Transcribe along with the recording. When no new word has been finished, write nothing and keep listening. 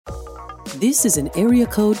This is an Area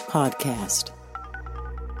Code Podcast.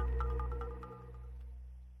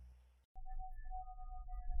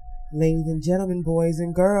 Ladies and gentlemen, boys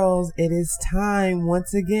and girls, it is time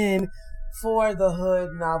once again for the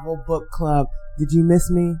Hood Novel Book Club. Did you miss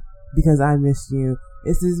me? Because I missed you.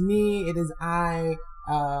 This is me. It is I,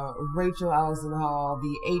 Rachel Allison Hall,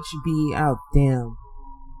 the HB. Oh, damn.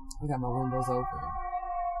 I got my windows open.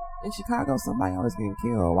 In Chicago, somebody always getting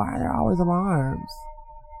killed. Why are there always alarms?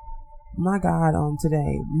 My God, on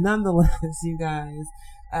today. Nonetheless, you guys,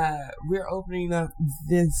 we're opening up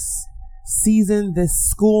this season, this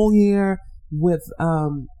school year with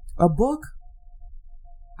a book.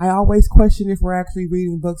 I always question if we're actually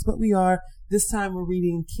reading books, but we are. This time we're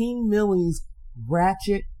reading King Milli's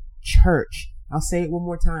Ratchet Church. I'll say it one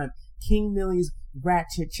more time. King Milli's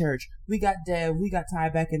Ratchet Church. We got Dev, we got Ty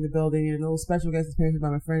back in the building, and a little special guest appearance by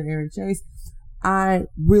my friend Aaron Chase. I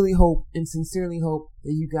really hope and sincerely hope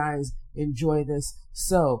that you guys enjoy this.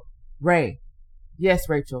 So, Ray, yes,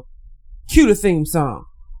 Rachel, cue the theme song.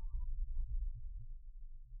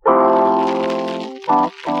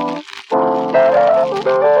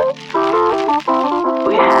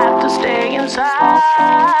 We have to stay inside.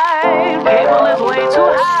 Cable is way too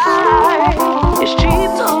high. It's cheap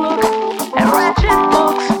to look at Ratchet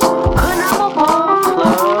books. Good Novel Book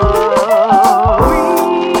Club.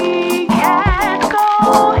 We can't go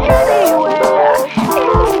anywhere.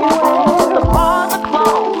 The bars are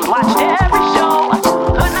closed. Watch every show.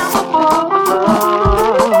 Good Novel Book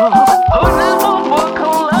Club. Good Novel Book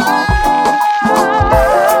Club.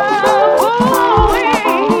 Ooh,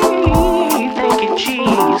 thank you,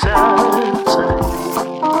 Jesus.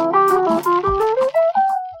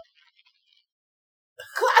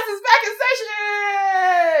 Class is back in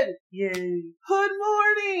session! Yay. Good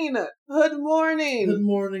morning! Good morning! Good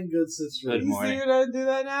morning, good sister. Good morning. You see what I do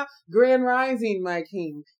that now? Grand Rising, my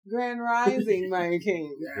king. Grand Rising, my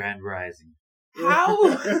king. Grand Rising. How?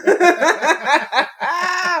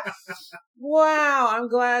 Wow, I'm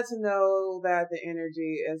glad to know that the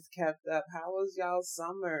energy is kept up. How was y'all's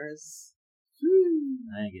summers? I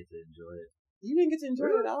didn't get to enjoy it. You didn't get to enjoy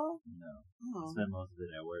it at all? No. I Oh, spent most of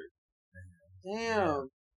it at work. damn.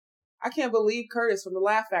 I can't believe Curtis from the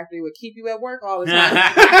Laugh Factory would keep you at work all the time.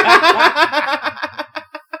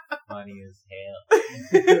 Funny as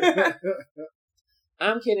hell.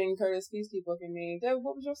 I'm kidding, Curtis. Please keep booking me. Deb,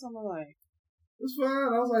 what was your summer like? It was fun.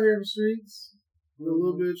 I was out here in the streets. Did a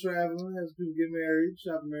little bit of traveling. Had some people get married.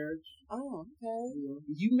 Shop marriage. Oh, okay. You know.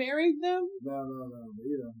 You married them? No. But,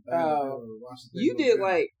 you know. I Oh. had to watch the thing You go did down.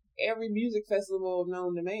 like every music festival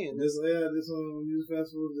known to man. This on music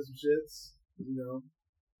festivals, did some shits. You know.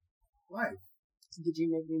 Life. Did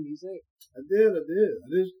you make new music? I did.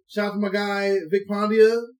 Shout out to my guy, Vic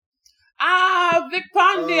Pondia. Ah, Vic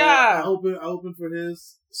Pondia! I opened for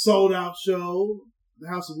his sold out show, The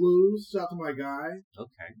House of Blues. Shout out to my guy.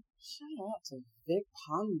 Okay. Shout out to Vic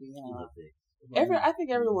Pondia. Love it. I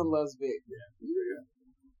think everyone loves Vic. Yeah.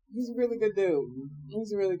 He's a really good dude.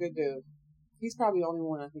 He's a really good dude. He's probably the only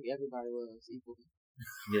one I think everybody loves equally.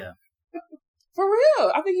 Yeah. For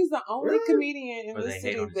real. I think he's the only Really? comedian in Or this they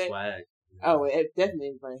city hate on the that... swag. Oh, it definitely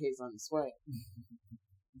everybody hates on the swag.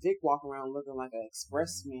 Vic walking around looking like an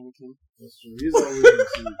express mannequin. That's true. He's always in the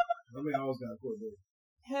suit. I always got to put it.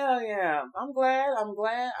 Hell yeah. I'm glad.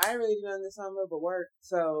 I ain't really done this summer but work,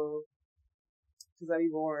 so... Because I be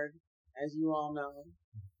bored, as you all know.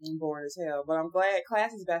 I'm bored as hell. But I'm glad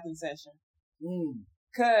class is back in session.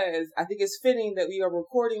 Because I think it's fitting that we are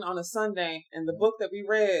recording on a Sunday, and the book that we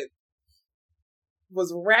read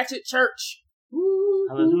was Ratchet Church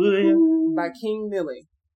Hallelujah. by King Milli.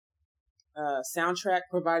 Soundtrack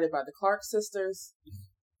provided by the Clark sisters.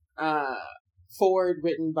 Forward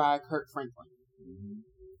written by Kirk Franklin.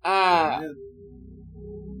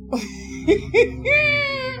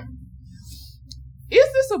 Is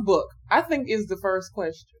this a book? I think is the first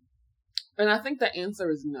question. And I think the answer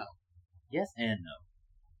is no. Yes and no.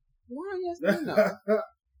 Why yes and no?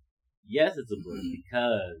 Yes, it's a book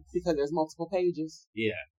Because there's multiple pages.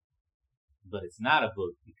 Yeah. But it's not a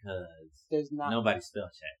book because There's not. nobody spell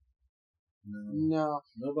check. No.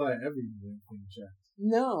 Nobody ever even think check.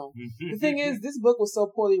 No. The thing is, this book was so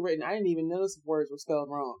poorly written, I didn't even notice the words were spelled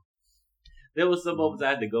wrong. There was some moments I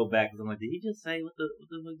had to go back because I'm like, did he just say what the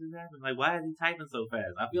fuck just happened? Like, why is he typing so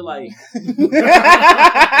fast? I feel like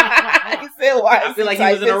I feel like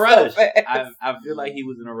he was in a rush. I feel like he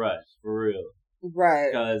was in a rush for real.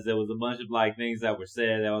 Right. Because there was a bunch of like things that were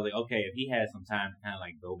said that I was like, okay, if he had some time to kind of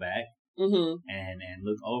like go back and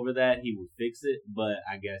look over that, he would fix it. But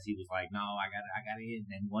I guess he was like, no, I got it in.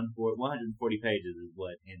 And 140 pages is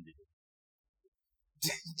what ended it.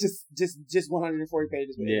 just 140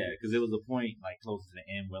 pages. Maybe. Yeah, because it was a point like close to the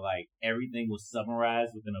end where like everything was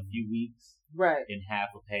summarized within a few weeks, right, in half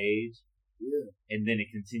a page. Yeah. And then it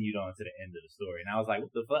continued on to the end of the story, and I was like,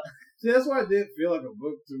 "What the fuck?" See, that's why it didn't feel like a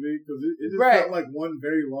book to me because it just felt like one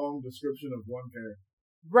very long description of one character.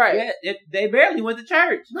 Right. Yeah, they barely went to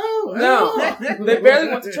church. No, they barely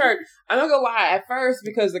went to church. I'm not gonna lie. At first,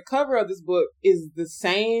 because the cover of this book is the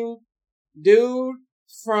same dude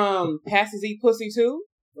from Passes Eat Pussy too.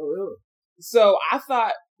 Oh, really? So I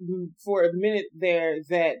thought for a minute there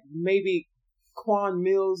that maybe Quan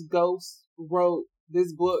Mills' ghost wrote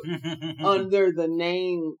this book under the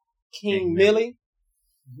name King Milli.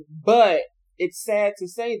 But it's sad to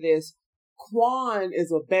say this, Quan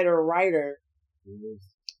is a better writer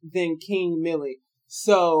than King Milli.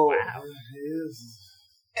 So wow.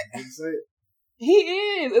 He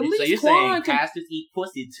is. At least so you're Quan saying Pastors Eat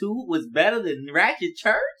Pussy 2 was better than Ratchet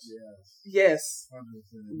Church? Yes.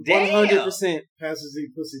 100%. Pastors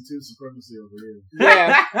Eat Pussy 2 supremacy over here.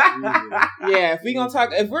 Yeah. Yeah. If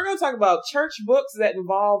we're gonna talk about church books that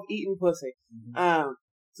involve eating pussy,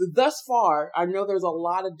 so thus far, I know there's a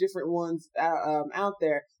lot of different ones out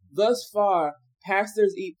there. Thus far,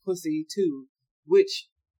 Pastors Eat Pussy 2, which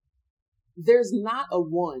there's not a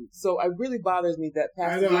 1, so it really bothers me that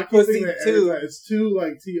Pastors Eat Pussy 2. It's 2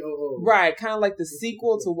 like TOO. Right, kind of like the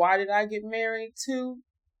sequel to Why Did I Get Married 2.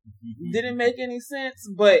 Didn't make any sense,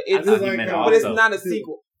 but it's not a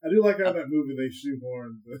sequel. I do like how that movie they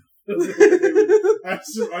shoehorned. I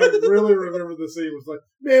really remember the scene was like,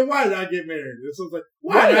 man, why did I get married? This was like,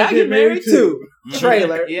 why did I get married too?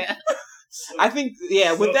 Trailer. Yeah. I think,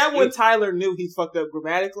 with that one, Tyler knew he fucked up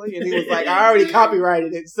grammatically, and he was like, I already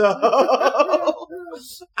copyrighted it, so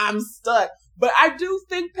I'm stuck. But I do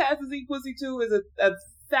think Pastors Eat Pussy 2 is a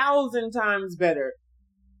 1,000 times better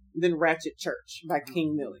than Ratchet Church by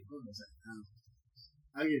King Milli.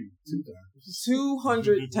 I'll give you 2 times.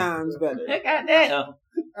 200 times better. Goddamn.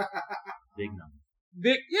 Big number.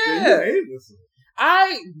 Big, yeah. You hated this one.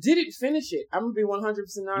 I didn't finish it. I'm gonna be 100%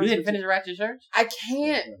 honest. You didn't finish Ratchet Church? I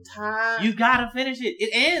can't. You gotta finish it.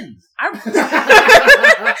 It ends.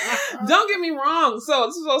 Don't get me wrong. So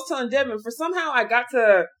this is what I was telling Devin.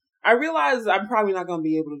 I realized I'm probably not gonna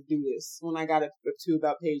be able to do this when I got up to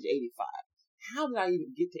about page 85. How did I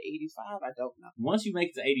even get to 85? I don't know. Once you make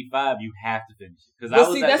it to 85, you have to finish it.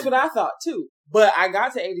 That's what I thought too. But I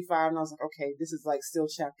got to 85 and I was like, okay, this is like still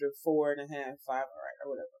chapter 4.5, 5, all right, or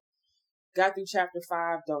whatever. Got through chapter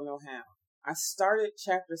 5, don't know how. I started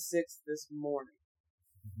chapter 6 this morning.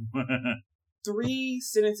 3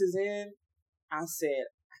 sentences in, I said,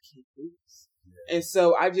 I can't do this. Yeah. And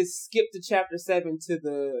so I just skipped to chapter 7 to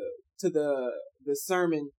the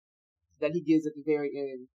sermon that he gives at the very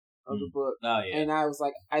end of the book. Oh, yeah. And I was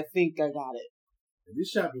like, I think I got it.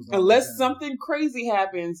 This chapter's unless something crazy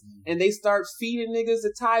happens and they start feeding niggas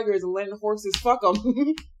to tigers and letting horses fuck them.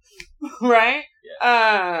 Right?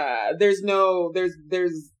 Yeah.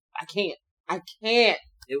 I can't.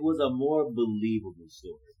 It was a more believable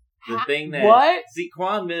story. The thing that what? See,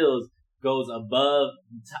 Quan Mills goes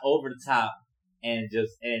over the top and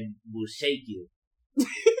will shake you.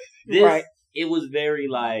 Right. It was very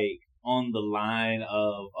like on the line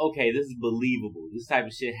of, okay, this is believable. This type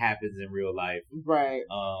of shit happens in real life. Right.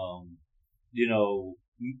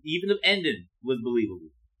 Even the ending was believable.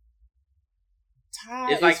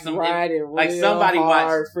 Ty it's like somebody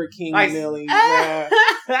watched for King Milli.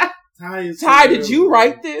 Ty, did you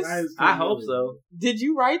write this? I hope so. Did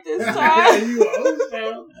you write this, Ty? You hope so.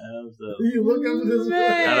 I hope so. You look up to this book?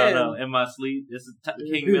 I don't know. In my sleep,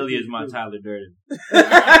 King Milli is my Tyler Durden.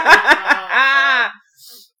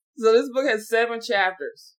 So this book has 7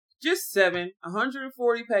 chapters. Just 7.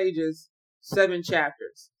 140 pages. 7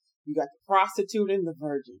 chapters. You got the prostitute and the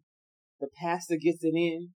virgin. The pastor gets it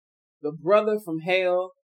in. The brother from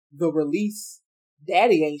hell. The release.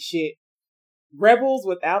 Daddy ain't shit. Rebels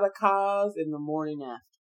without a cause in the morning after.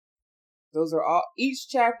 Those are all. Each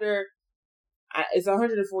chapter, it's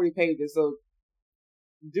 140 pages, so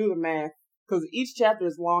do the math. Because each chapter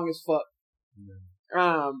is long as fuck.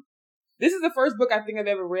 Yeah. This is the first book I think I've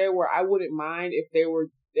ever read where I wouldn't mind if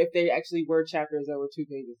they actually were chapters that were 2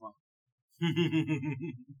 pages long.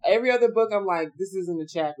 Every other book, I'm like, this isn't a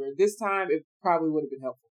chapter. This time, it probably would have been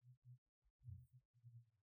helpful.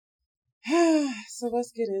 So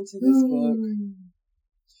let's get into this book.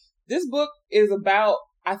 This book is about,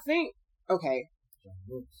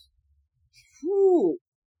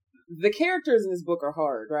 the characters in this book are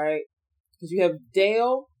hard, right? Because you have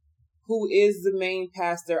Dale, who is the main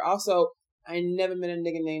pastor. Also, I never met a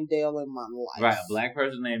nigga named Dale in my life. Right, a black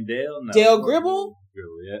person named Dale? No. Dale Gribble?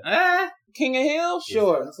 Yeah. King of Hill?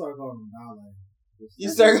 Sure. That's why I call him Dale. You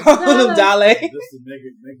start calling him Dale. Just to make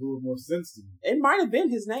a little more sense to me. It might have been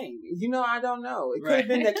his name. I don't know. It could have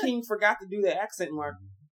been that King forgot to do the accent mark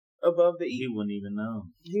above the E. He wouldn't even know.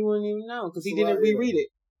 He wouldn't even know because he didn't reread it.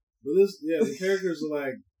 But the characters are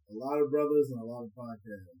like a lot of brothers and a lot of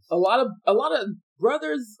podcasts. A lot of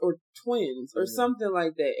brothers or twins or something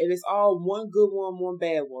like that. And it's all one good one, one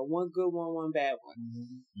bad one. One good one, one bad one.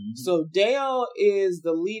 Mm-hmm. So Dale is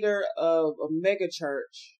the leader of a mega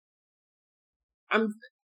church.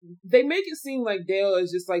 They make it seem like Dale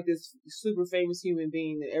is just like this super famous human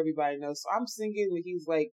being that everybody knows. So I'm thinking that he's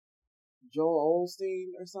like Joel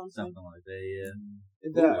Osteen or something. Something like that, yeah.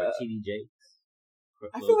 Or T.D. Jakes.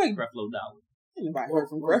 I feel like Creflo Dollar. Nobody heard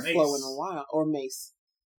from Creflo in a while. Or Mace.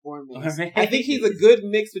 I think he's a good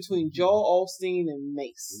mix between Joel Osteen and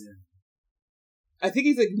Mace. Yeah. I think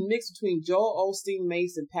he's a mix between Joel Osteen,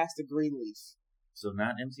 Mace, and Pastor Greenleaf. So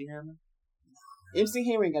not MC Hammer? MC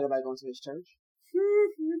Hammer ain't got nobody going to his church.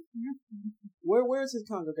 Where's his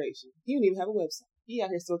congregation? He don't even have a website. He out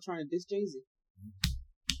here still trying to diss Jay-Z.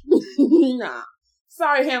 Nah.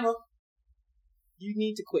 Sorry, Hammer. You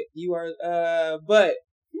need to quit. You are, but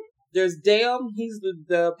there's Dale. He's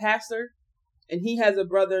the pastor. And he has a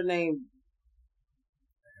brother named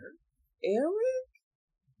Eric?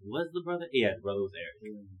 What's the brother? Yeah, the brother was Eric.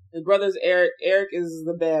 The brother's Eric. Eric is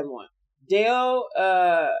the bad one. Dale,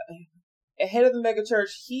 head of the mega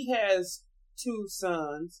church, he has 2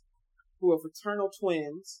 sons who are fraternal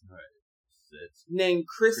twins. Right. Named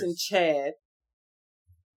Chris and Chad.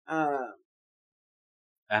 I've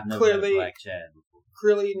never heard of Black Chad before.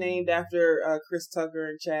 Clearly named after Chris Tucker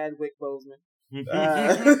and Chadwick Boseman.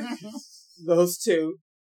 Those 2.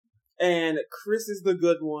 And Chris is the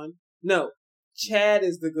good one. No, Chad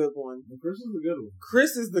is the good one. Chris is the good one.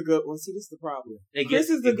 Chris is the good one. See, this is the problem. Chris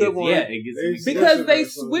is the good one. Yeah, because they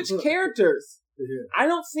switch characters. Yeah. I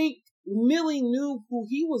don't think Milli knew who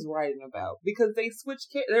he was writing about because they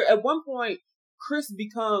switched characters. At one point, Chris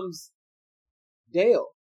becomes Dale.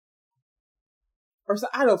 Or so,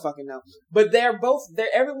 I don't fucking know. But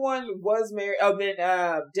everyone was married. Oh, then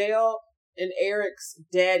Dale and Eric's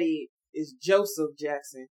daddy is Joseph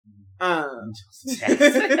Jackson. Joseph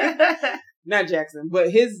Jackson. Not Jackson,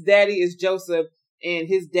 but his daddy is Joseph and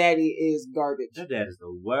his daddy is garbage. Your dad is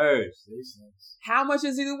the worst. How much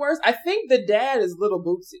is he the worst? I think the dad is Little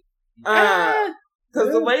Bootsy.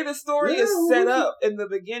 Because the way the story is set up in the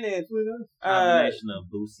beginning. Combination of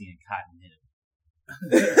Bootsy and Cottonhead.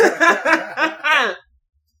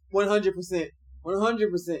 100%.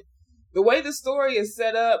 100%. The way the story is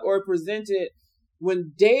set up or presented,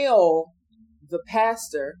 when Dale, the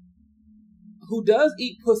pastor, who does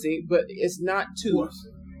eat pussy, but it's not too.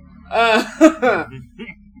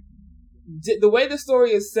 The way the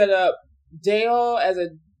story is set up, Dale as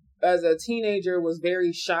a teenager was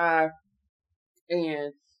very shy,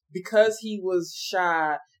 and because he was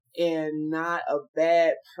shy and not a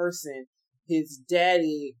bad person, his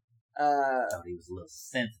daddy thought he was a little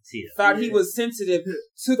sensitive. Thought he was sensitive.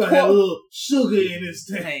 To quote, a little sugar in his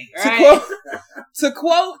tank. To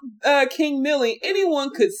quote King Milli, anyone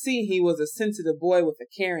could see he was a sensitive boy with a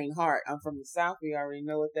caring heart. I'm from the South. We already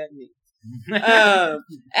know what that means.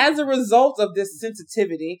 As a result of this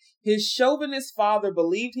sensitivity, his chauvinist father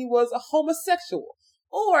believed he was a homosexual,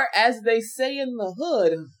 or as they say in the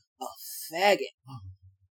hood, a faggot.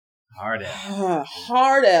 Hard F.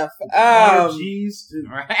 Hard F. G's too.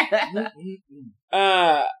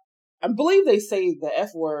 I believe they say the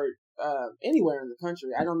F word anywhere in the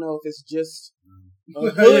country. I don't know if it's just a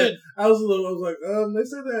hood. I was like, they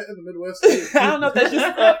say that in the Midwest. I don't know if that's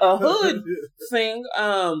just a hood thing.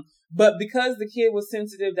 But because the kid was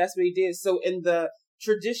sensitive, that's what he did. So in the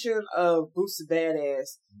tradition of Boots the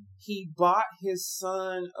Badass, he bought his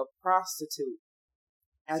son a prostitute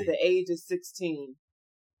at the age of 16.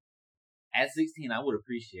 At 16, I would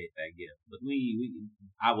appreciate that gift, but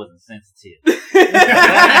I wasn't sensitive.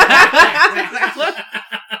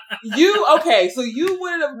 So you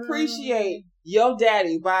would appreciate your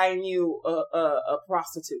daddy buying you a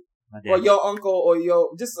prostitute, or your uncle, or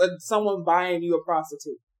someone buying you a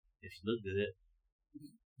prostitute. If she looked good.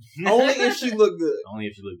 Only if she looked good. Only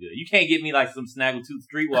if she looked good. You can't get me like some snaggletooth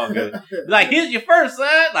streetwalker. Like, here's your first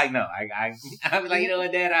son. Like, no, I'm like, you know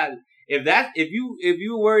what, Dad? If you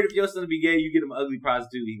were worried if your son would be gay, you get him an ugly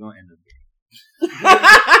prostitute, he's gonna end up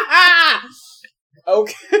gay.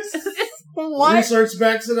 Okay. What? Research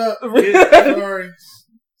backs it up. Sorry.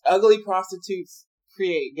 Ugly prostitutes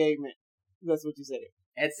create gay men. That's what you said.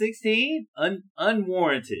 At 16,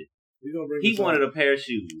 unwarranted. He wanted a pair of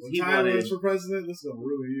shoes. When He Tyler wanted is for president, this is gonna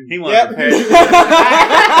ruin you. He wanted a pair of shoes.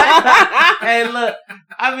 Hey, look,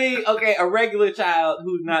 I mean, okay, a regular child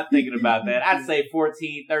who's not thinking about that, I'd say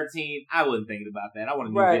 14, 13, I wasn't thinking about that. I want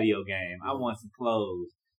a new video game. I want some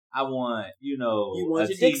clothes. I want, you want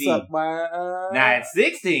a your TV. dick sucked by Now at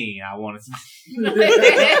 16, I wanted some.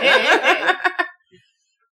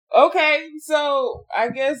 Okay, so I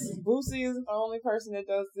guess Boosie isn't the only person that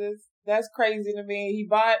does this. That's crazy to me. He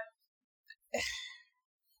bought.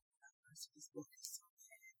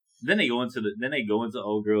 Then they go into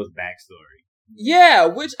old girl's backstory. Yeah,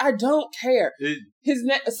 which I don't care.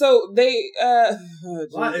 So they a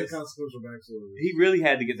lot of inconsequential backstory. He really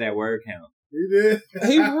had to get that word count. He did.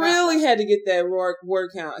 He really had to get that word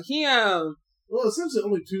count. Well, essentially,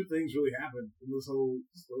 only two things really happened in this whole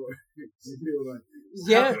story.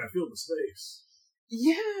 How can I feel the space?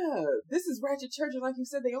 Yeah, this is Ratchet Church, and like you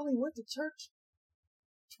said, they only went to church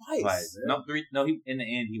twice. Yeah. No, 3. No, in the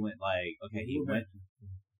end, he went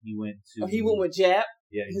He went with Jap.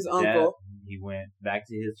 Yeah, his uncle. He went back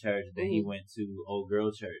to his church. Then he went to old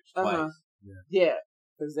girl church twice. Yeah,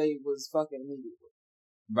 because they was fucking immediately.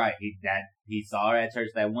 Right. He saw her at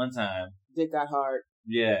church that one time. Dick got hard.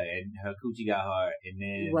 Yeah, and her coochie got hard, and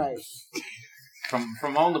then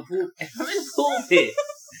from on the pulpit,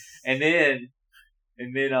 and then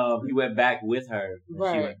he went back with her. And she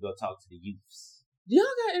went to go talk to the youths. Do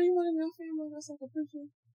y'all got anyone in your family that's like a preacher?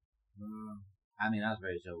 I mean, I was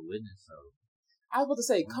raised Jehovah's Witness, so. I was about to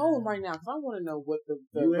say, call him right now, because I want to know what the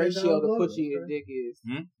ratio of the coochie and dick is.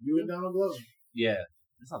 You and Donald Glover. Yeah,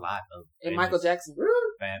 there's a lot of. And Michael Jackson.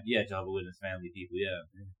 Jehovah's Witness family people, yeah.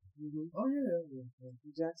 Mm-hmm. Oh, yeah.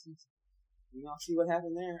 Jacksons. Y'all see what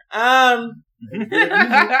happened there.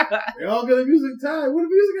 They all get a music tie. What a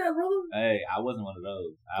music at, brother? Hey, I wasn't one of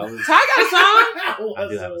those. Ty got a song. I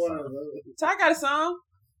do have a song. Ty got a song.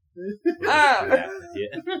 Yeah.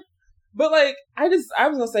 But like, I was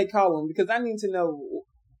gonna say call him because I need to know.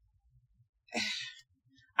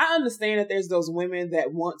 I understand that there's those women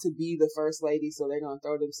that want to be the first lady, so they're gonna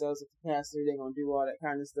throw themselves at the pastor. They're gonna do all that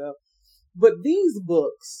kind of stuff. But these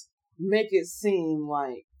books make it seem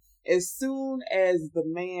like as soon as the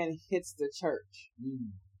man hits the church,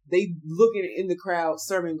 they looking in the crowd,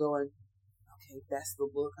 serving, going, "Okay, that's the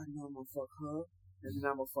look. I know I'm gonna fuck her, and then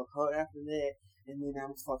I'm gonna fuck her after that, and then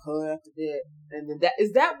I'm gonna fuck her after that, and then that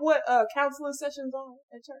is that what counseling sessions are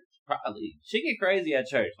at church? Probably. She get crazy at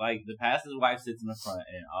church. Like the pastor's wife sits in the front,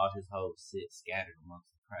 and all his hoes sit scattered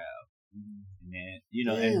amongst the crowd. And then,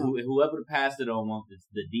 and whoever the pastor don't want,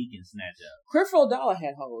 the deacon snatch up. Creflo Dollar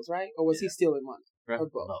had hoes, right? Or was he stealing money? Or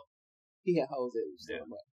both? He had hoes that was stealing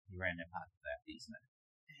money. He ran that pocket after he snatched.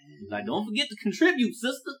 He's like, don't forget to contribute,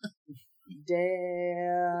 sister.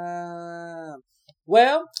 Damn.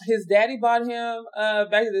 Well, his daddy bought him,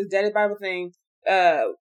 back to this daddy Bible thing,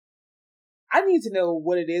 I need to know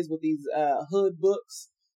what it is with these hood books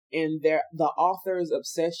and the author's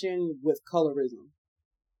obsession with colorism.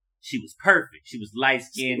 She was perfect. She was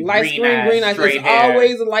light-skinned, green eyes. Straight it's hair.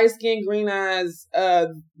 Always a light-skinned, green eyes,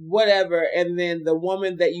 whatever. And then the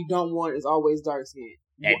woman that you don't want is always dark-skinned.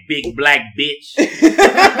 That big black bitch.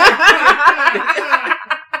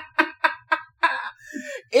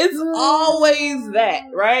 It's always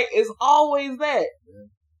that, right? It's always that.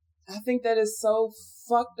 I think that is so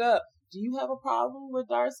fucked up. Do you have a problem with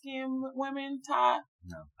dark-skinned women, Ty?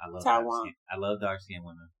 No, I love Taiwan. I love dark-skinned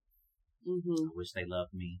women. Mm-hmm. I wish they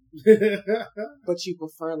loved me. But you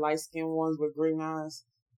prefer light-skinned ones with green eyes?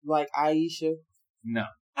 Like Aisha? No.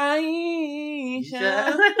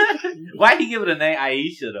 Aisha. Why'd he give it a name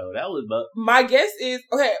Aisha, though? That was... My guess is...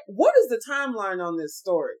 Okay, what is the timeline on this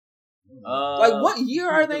story? Like, what year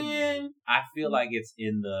are they in? I feel like it's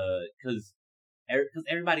in the... Because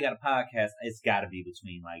everybody got a podcast. It's got to be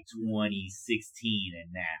between, like, 2016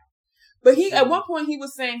 and now. But at one point, he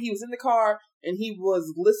was saying he was in the car and he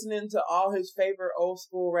was listening to all his favorite old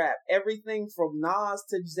school rap. Everything from Nas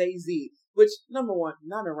to Jay-Z. Which, number one,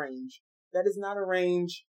 not a range. That is not a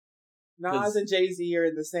range. Nas and Jay-Z are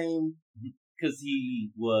in the same... Because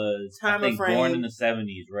he was, born in the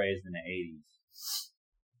 70s, raised in the 80s.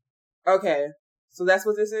 Okay. So that's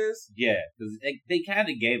what this is? Yeah. Because they kind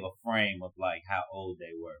of gave a frame of, like, how old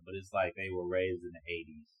they were. But it's like they were raised in the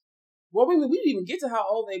 80s. Well, we didn't even get to how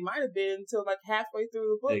old they might have been until like halfway through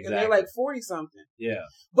the book. Exactly. And they're like 40-something. Yeah.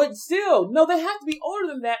 But still, no, they have to be older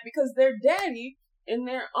than that because their daddy and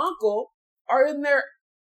their uncle are in their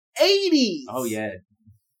 80s. Oh, yeah.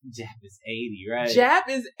 Jap is 80, right? Jap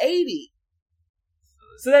is 80.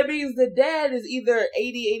 So that means the dad is either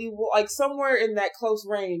 80, 81, like somewhere in that close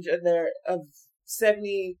range of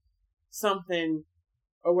 70-something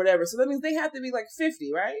or whatever. So that means they have to be like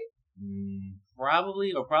 50, right?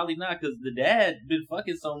 Probably or probably not, because the dad been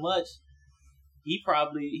fucking so much. He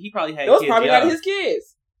probably had those kids probably young. not his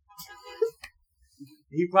kids.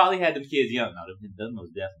 He probably had them kids young. No, those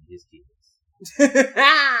most definitely his kids.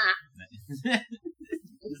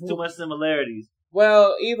 There's too much similarities.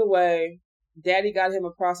 Well, either way, Daddy got him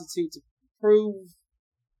a prostitute to prove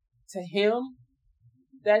to him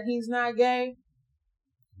that he's not gay.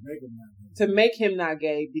 To make him not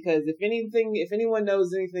gay, because if anyone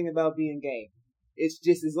knows anything about being gay, it's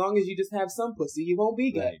just as long as you just have some pussy, you won't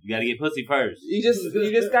be gay. Right. You gotta get pussy first. You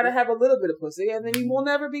just gotta have a little bit of pussy, and then you will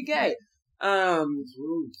never be gay.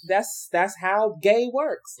 That's how gay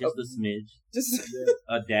works. Just a smidge. Just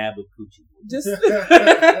a dab of coochie. Just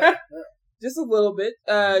just a little bit.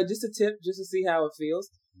 Just a tip, just to see how it feels.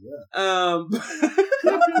 Yeah.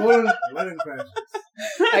 Wedding crashes.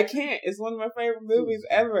 I can't. It's one of my favorite movies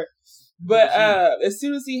ever. But as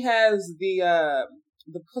soon as he has the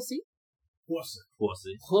pussy,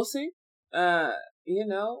 you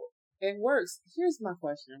know, it works. Here's my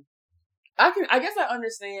question. I guess I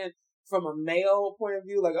understand from a male point of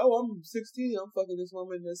view, like, oh, I'm 16, I'm fucking this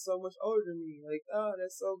woman that's so much older than me. Like, oh,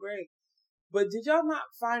 that's so great. But did y'all not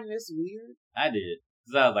find this weird? I did.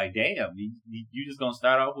 Because I was like, damn, you just gonna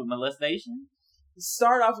start off with molestation?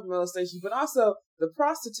 Start off with molestation, but also the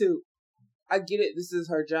prostitute. I get it. This is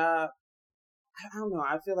her job. I don't know.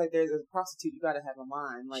 I feel like there's a prostitute. You got to have a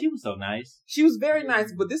mind. Like, she was so nice. She was very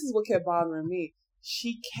nice, but this is what kept bothering me.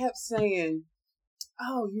 She kept saying,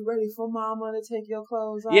 "Oh, you ready for Mama to take your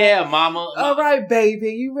clothes off?" Yeah, Mama. All right,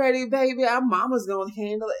 baby. You ready, baby? Our Mama's gonna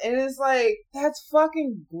handle it. And it's like, that's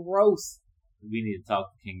fucking gross. We need to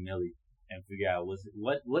talk to King Milli and figure out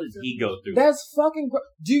what does he go through. That's fucking gross.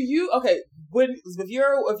 Do you if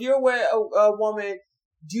you're with a woman,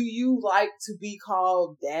 do you like to be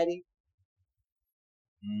called daddy?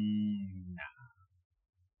 Nah.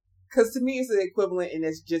 Because to me, it's the equivalent, and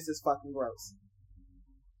it's just as fucking gross.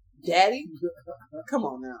 Daddy? Come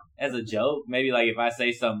on now. As a joke, maybe like if I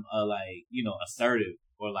say something like, you know, assertive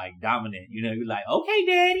or like dominant, you know, you're like, okay,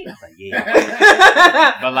 daddy. I was like,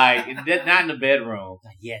 yeah. But like, not in the bedroom.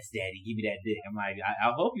 Like, yes, daddy, give me that dick. I'm like,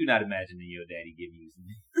 I hope you're not imagining your daddy giving you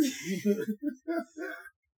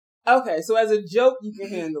some. Okay, so as a joke, you can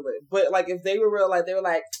handle it. But like, if they were real, like, they were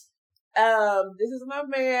like, this is my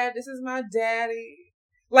man, this is my daddy.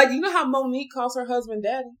 Like, you know how Monique calls her husband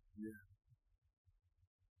daddy? Yeah.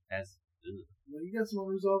 That's ugh. Well, you got some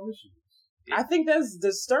unresolved issues. Yeah. I think that's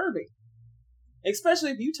disturbing.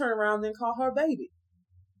 Especially if you turn around and call her baby.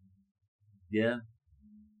 Yeah.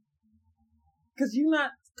 Because you're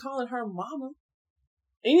not calling her mama.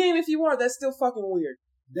 And even if you are, that's still fucking weird.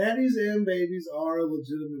 Daddies and babies are a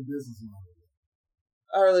legitimate business model.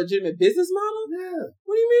 Are a legitimate business model? Yeah.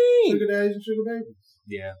 What do you mean? Sugar daddies and sugar babies.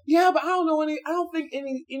 Yeah. Yeah, but I don't think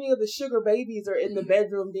any of the sugar babies are in the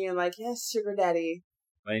bedroom being like, yes, sugar daddy.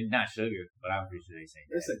 But not sugar, but I'm pretty sure they say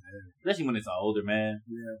that. Especially when it's an older man.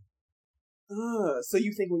 Yeah. So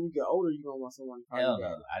you think when you get older, you're gonna want someone to call Hell you no.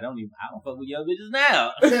 daddy? I don't fuck with young bitches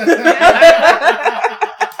now.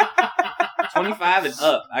 25 and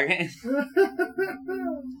up.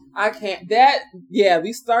 I can't.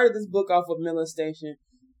 We started this book off with molestation.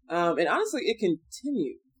 And honestly, it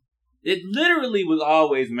continued. It literally was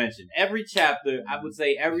always mentioned. Every chapter, I would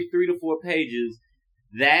say every 3 to 4 pages,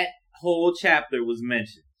 that whole chapter was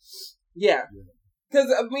mentioned. Yeah.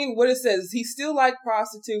 Because, I mean, what it says, he still liked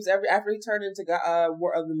prostitutes after he turned into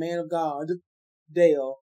the man of God,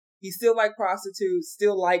 Dale. He still liked prostitutes,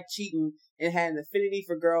 still liked cheating, and had an affinity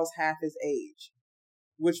for girls half his age,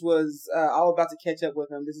 which was all about to catch up with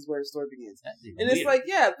him. This is where the story begins. And it's like,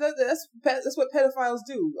 yeah, that's what pedophiles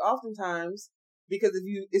do oftentimes, because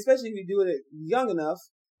especially if you do it young enough,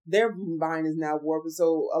 their mind is now warped.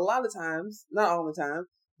 So a lot of times, not all the time,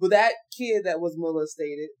 but that kid that was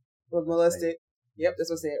molested, yep, that's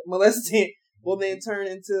what I said, molested, will then turn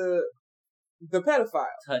into the pedophile.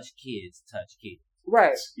 Touch kids.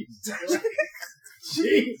 Right.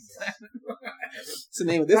 Jeez. It's the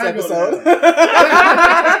name of this episode.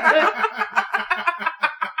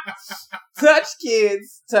 Touch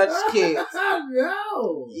kids.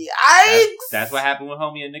 No. Yikes. That's what happened with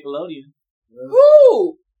homie at Nickelodeon.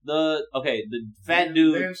 Who? The fat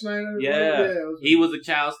dude. Dan Schneider? Yeah. He was a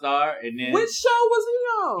child star, and then Which show was he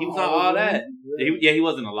on? he was on all that. Yeah. He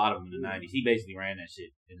was in a lot of them in the 90s. He basically ran that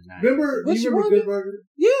shit in the 90s. Remember Good Burger?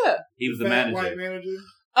 Yeah. He was the fat manager. white manager?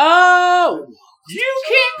 Oh. You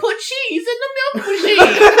can't put cheese in the milk machine.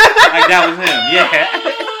 Like that was him. Yeah.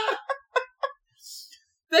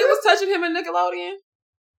 They was touching him in Nickelodeon?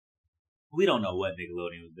 We don't know what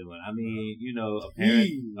Nickelodeon was doing. I mean, you know,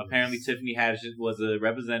 apparently Tiffany Haddish was a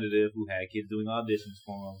representative who had kids doing auditions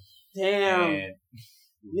for him. Damn. And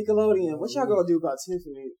Nickelodeon. What y'all gonna do about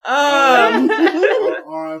Tiffany?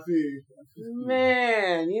 R.I.P.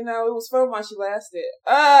 Man, it was fun while she lasted.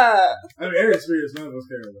 I mean, Aries Spears, none of us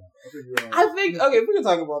care about. I think, okay, if we can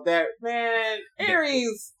talk about that, man,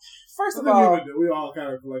 Aries, first of all, we all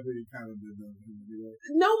kind of collectively did that.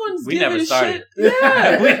 No one's we giving never a started. shit.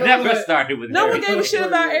 Yeah. We never started with No Aries. one gave a shit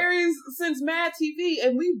about Aries since Mad TV,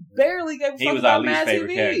 and we barely gave a fuck about Mad TV. He was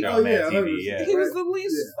our least favorite character on Mad TV, yeah. He was the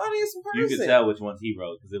least funniest person. You could tell which ones he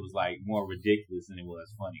wrote, because it was, like, more ridiculous than it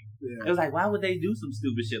was funny. Yeah. It was like, why would they do some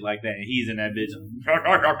stupid shit like that? And he's in that bitch.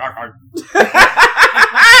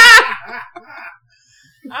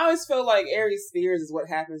 I always feel like Aries Spears is what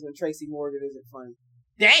happens when Tracy Morgan isn't funny.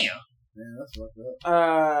 Damn! Man, that's fucked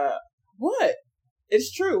up. What?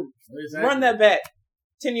 It's true. Exactly. Run that back.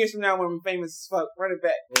 10 years from now when I'm famous as fuck, run it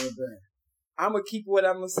back. I'm gonna keep what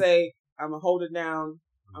I'm gonna say. I'm gonna hold it down.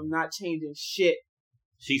 I'm not changing shit.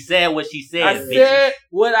 She said what she said. I said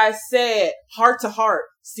what I said. Heart to Heart,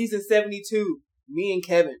 season 72. Me and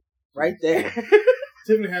Kevin, right there.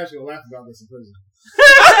 Tiffany Haddish gonna laugh about this in prison.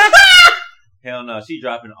 Hell no, she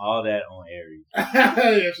dropping all that on Aries.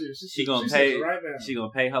 Yeah, she gonna pay right now. She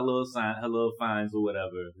gonna pay her little fines or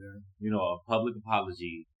whatever. Yeah. A public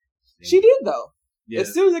apology. She did though. Yeah.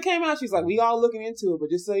 As soon as it came out, she's like, "We all looking into it,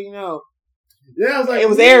 but just so you know." Yeah, I was like, it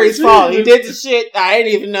was Aries' fault. He did the shit. I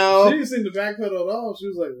didn't even know. She didn't seem to backpedal at all. She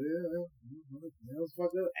was like, that was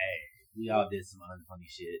fucked up. Hey, we all did some unfunny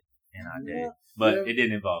shit, and I did, but it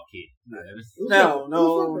didn't involve kids.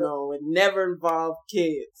 No, it never involved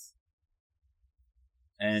kids.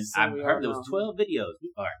 And I heard there was 12 videos.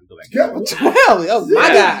 All right, we go back. 12? Oh my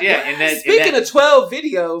God! Yeah, and speaking of 12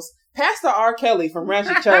 videos, Pastor R. Kelly from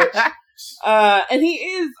Ratchet Church, and he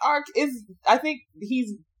is I think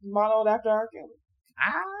he's modeled after R. Kelly.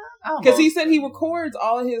 Because he said he records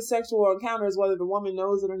all his sexual encounters, whether the woman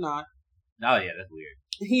knows it or not. Oh yeah, that's weird.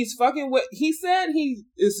 He's fucking with. He said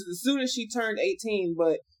as soon as she turned 18,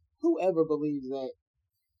 but whoever believes that?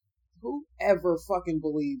 Whoever fucking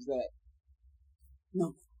believes that?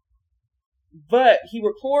 No. But he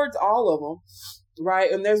records all of them, right?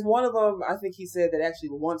 And there's one of them, I think he said, that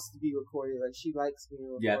actually wants to be recorded. Like, she likes being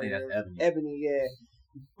recorded. Yeah, I think that's Ebony. Ebony, yeah.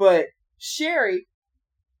 But Sherry,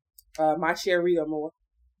 my Sherry Amore,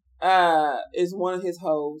 is one of his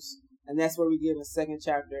hoes. And that's where we get in the second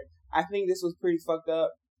chapter. I think this was pretty fucked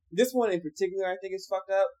up. This one in particular, I think is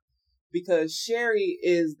fucked up. Because Sherry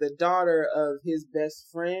is the daughter of his best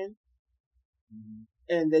friend. Mm-hmm.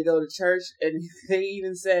 And they go to church, and they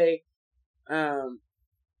even say, I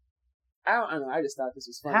don't know. I just thought this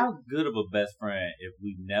was funny. How good of a best friend if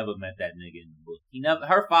we never met that nigga in the book?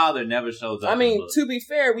 Her father never shows up. I mean, in the book. To be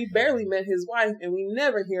fair, we barely met his wife, and we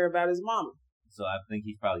never hear about his mama. So I think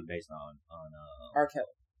he's probably based on R. Kelly,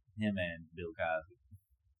 him and Bill Cosby.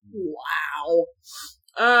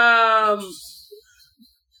 Wow.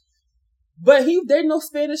 But there's no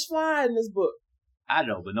Spanish fly in this book. I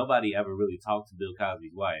know, but nobody ever really talked to Bill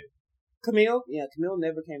Cosby's wife. Camille? Yeah, Camille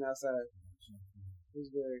never came outside. It was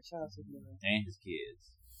very shout out to Camille. And his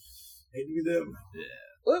kids. Hate to be them. Yeah.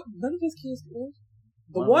 Well, none of his kids.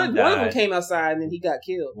 One of them came outside and then he got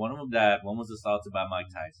killed. One of them died. One was assaulted by Mike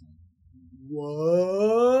Tyson.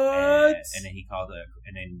 What? And then he called her,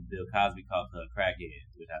 and then Bill Cosby called her a crackhead,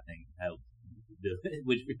 which I think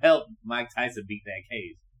helped Mike Tyson beat that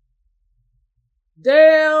case.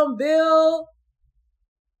 Damn, Bill.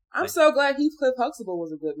 I'm so glad Heathcliff Huxtable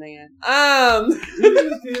was a good man.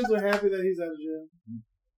 His kids were happy that he's out of jail.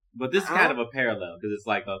 But this is kind of a parallel, because it's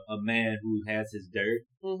like a man who has his dirt,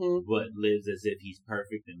 but lives as if he's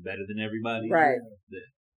perfect and better than everybody. Right. Yeah.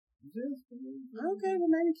 Okay, well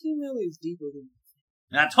maybe King Milli is deeper than.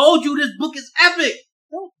 And I told you this book is epic!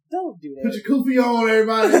 Don't do that. Put your kufi on,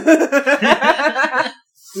 everybody.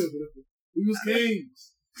 We was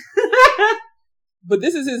kings. But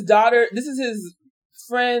this is his daughter. This is his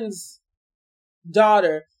friend's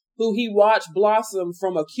daughter, who he watched blossom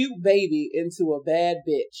from a cute baby into a bad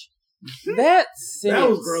bitch. That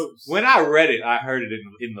was gross. When I read it, I heard it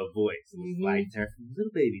in the voice. It was like, turn from a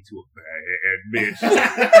little baby to a bad bitch.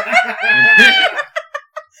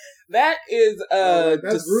 That is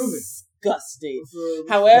that's disgusting.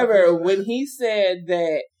 However, when he said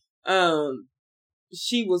that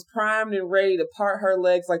she was primed and ready to part her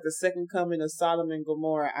legs like the second coming of Sodom and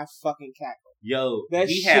Gomorrah, I fucking cackled. Yo, that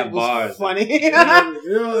he shit had was bars. Funny. That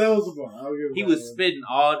was a bar. He was spitting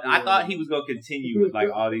all. I thought he was gonna continue with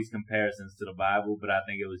like all these comparisons to the Bible, but I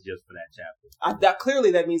think it was just for that chapter.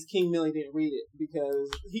 Clearly, that means King Milli didn't read it,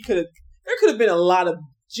 because there could have been a lot of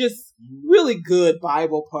just really good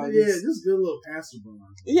Bible puns. Yeah, just good little pastor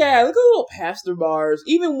bars. Yeah, look at little pastor bars.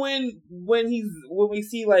 Even when we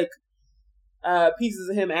see like pieces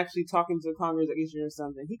of him actually talking to the congregation or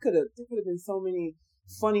something, there could have been so many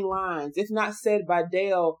funny lines, if not said by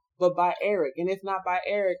Dale, but by Eric, and if not by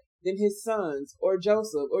Eric, then his sons or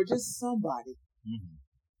Joseph or just somebody. Mm-hmm.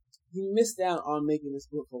 He missed out on making this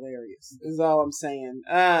book hilarious. Is all I'm saying.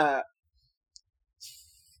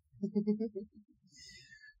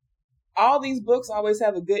 All these books always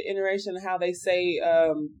have a good iteration of how they say,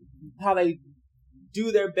 how they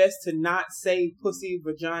do their best to not say pussy,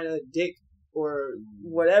 vagina, dick, or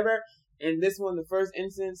whatever. And this one, the first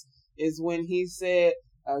instance, is when he said,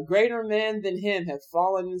 greater men than him have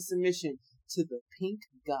fallen in submission to the pink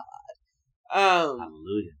god.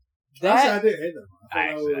 Hallelujah. I did hate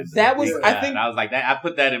that one. I was like that. I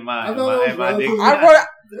put that in my.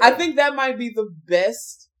 I think that might be the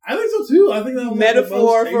best. I think so too. I think that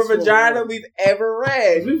metaphor for vagina we've ever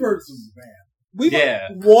read. We've heard some bad.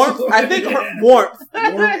 Warmth. I think warmth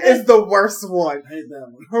is the worst one. I hate that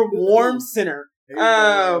one. Her warm center.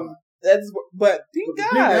 But pink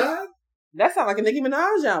god. That sounds like a Nicki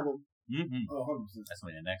Minaj album. Mm-hmm. Oh, 100%. That's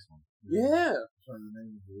going to be the next one. Yeah.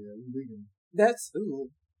 We're leaking. That's ooh.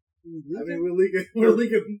 I mean, we're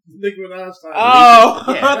leaking Nicki Minaj time. Oh,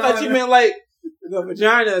 yeah. I thought you meant like the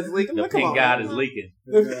vagina is leaking. The pink god is leaking.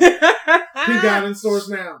 Pink god in stores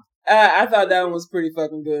now. I thought that one was pretty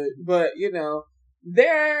fucking good, but you know,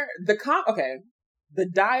 the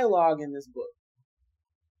dialogue in this book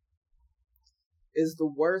is the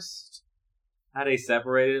worst. How they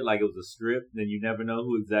separated it, like it was a strip, then you never know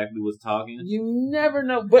who exactly was talking. You never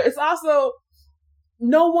know, but it's also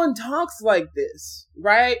no one talks like this,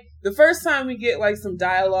 right? The first time we get like some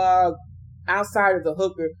dialogue outside of the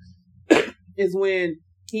hooker is when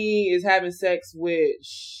he is having sex with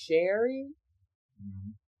Sherry.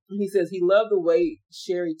 Mm-hmm. He says he loved the way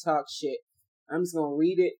Sherry talks shit. I'm just gonna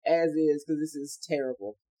read it as is because this is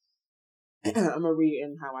terrible. I'm gonna read it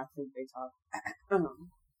in how I think they talk.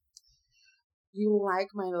 You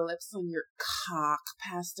like my lips on your cock,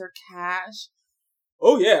 Pastor Cash?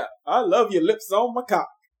 Oh yeah, I love your lips on my cock.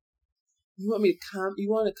 You want me to come? You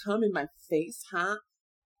want to come in my face, huh?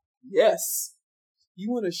 Yes.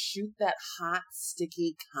 You want to shoot that hot,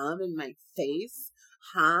 sticky cum in my face,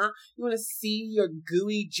 huh? You want to see your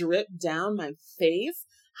gooey drip down my face,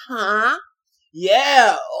 huh?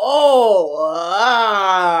 Yeah. Oh.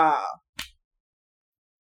 Ah.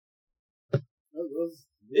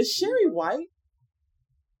 Is Sherry white?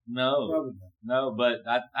 No, but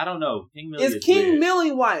I don't know. King Milli is King weird.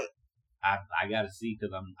 Milli white? I gotta see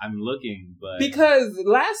because I'm looking, but because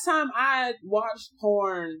last time I watched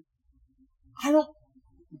porn,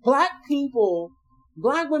 black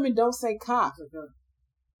women don't say cock.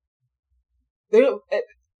 They don't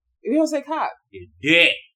say cock. It's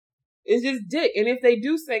dick. It's just dick, and if they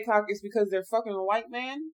do say cock, it's because they're fucking a white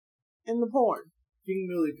man in the porn. King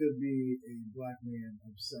Milli could be a black man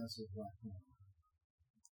obsessed with black women.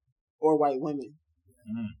 Or white women.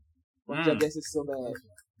 Which I guess is still bad.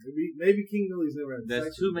 Maybe King Milli's never had sex.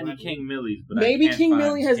 There's too many King Millis, but maybe King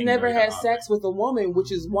Milli has never had sex with a woman,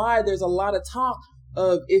 which is why there's a lot of talk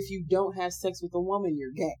of if you don't have sex with a woman,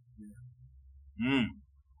 you're gay. Yeah.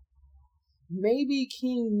 Maybe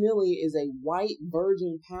King Milli is a white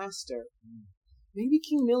virgin pastor. Maybe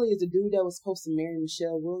King Milli is a dude that was supposed to marry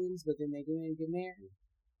Michelle Williams, but then they didn't get married.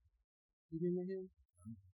 You remember him?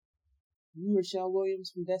 You Michelle Williams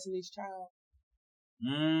from Destiny's Child?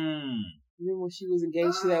 Remember when she was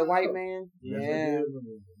engaged to that white man? Yeah.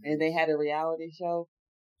 And they had a reality show?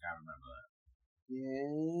 I remember that.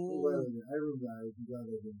 Yeah. I remember that.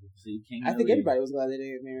 See, I think everybody was glad they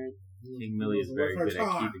didn't get married. King Milli is very good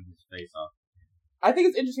at keeping his face off. I think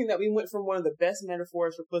it's interesting that we went from one of the best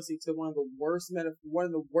metaphors for pussy to one of the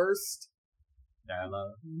worst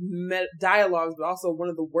dialogues, but also one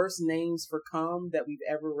of the worst names for cum that we've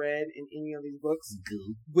ever read in any of these books.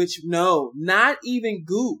 Goo. Not even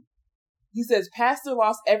goo. He says pastor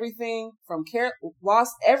lost everything from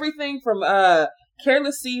careless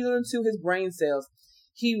season to his brain cells.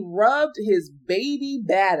 He rubbed his baby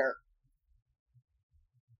batter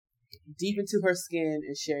deep into her skin,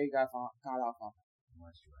 and Sherry got off on her.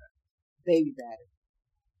 Baby batter.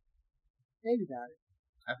 Baby batter.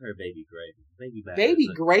 I've heard baby gravy. Baby batter. Baby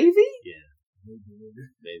gravy? Yeah.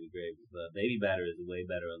 Baby gravy. But baby batter is a way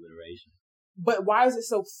better alliteration. But why is it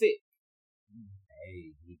so thick?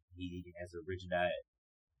 Hey, he has a rich diet.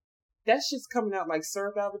 That's just coming out like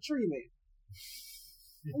syrup out of a tree, man.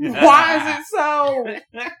 Why is it so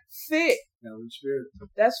thick?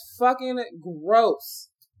 That's fucking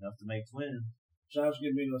gross. Enough to make twins. Josh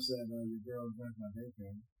Gambino said, your girl drank my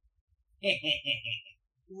daycare.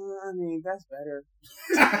 Well, I mean, that's better.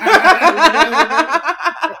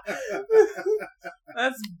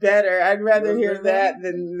 That's better. I'd rather hear that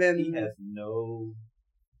than He has no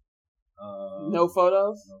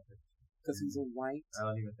photos? No, because he's a white I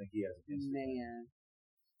don't even think he has a man.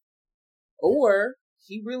 Or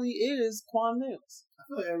he really is Quan Mills. I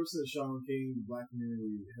feel like ever since Sean King, the black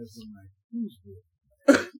community has been like, who's good?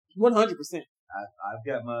 100%. I've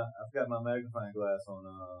got my magnifying glass on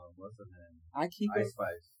what's her name? I keep Ice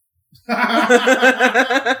Spice. Once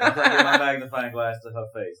I get my magnifying glass to her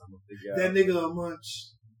face, I'm gonna figure out that nigga a munch.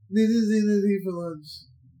 This is eat for lunch.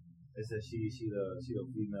 They said she the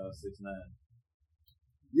female 6'9".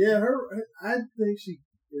 Yeah, I think she's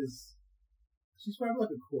probably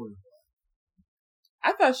like a quarter.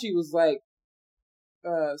 I thought she was like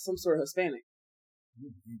some sort of Hispanic.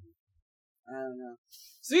 I don't know.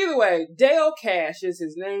 So either way, Dale Cash is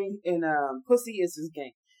his name, and Pussy is his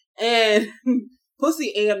game. And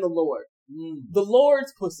Pussy and the Lord. The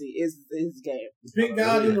Lord's pussy is his game. The pink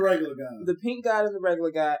god and the regular guy. The pink god and the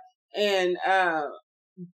regular guy. And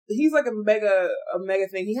he's like a mega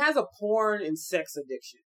thing. He has a porn and sex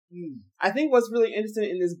addiction. I think what's really interesting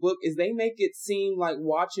in this book is they make it seem like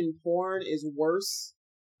watching porn is worse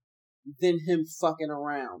than him fucking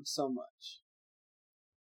around so much.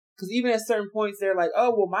 Because even at certain points, they're like,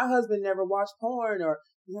 oh, well, my husband never watched porn, or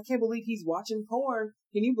I can't believe he's watching porn.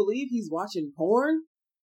 Can you believe he's watching porn?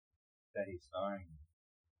 That he's starring.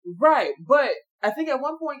 Right, but I think at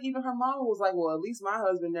one point, even her mom was like, well, at least my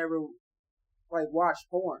husband never, like, watched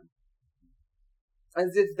porn.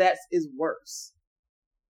 As if that is worse.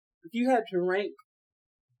 If you had to rank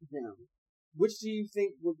them, which do you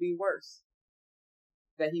think would be worse?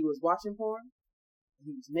 That he was watching porn?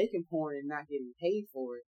 He was making porn and not getting paid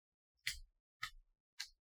for it?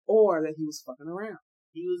 Or that he was fucking around?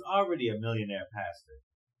 He was already a millionaire pastor.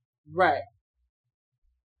 Right.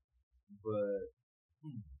 But,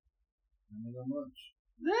 not much.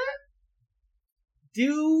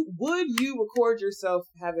 Would you record yourself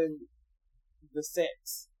having the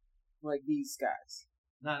sex like these guys?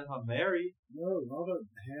 Not if I'm married. No, I don't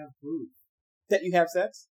have proof. That you have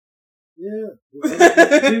sex? Yeah.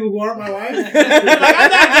 People who aren't my wife? Like, I'm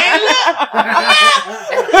not gay.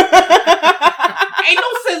 Ain't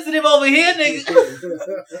no sensitive over here, nigga.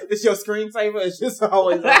 It's your screensaver. It's just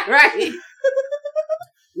always like, right.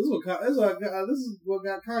 This is what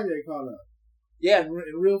got Kanye caught up. Yeah. In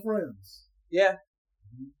Real Friends. Yeah.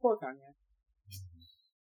 Poor Kanye.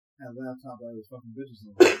 Had a laptop that was fucking bitches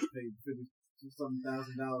on. Paid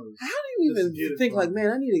 $50,000. How do you even think like,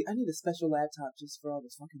 man, I need a special laptop just for all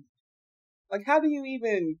this fucking. Like, how do you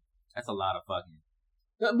even? That's a lot of fucking.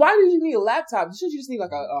 Why did you need a laptop? Shouldn't you just need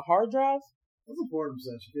like a hard drive? That's a porn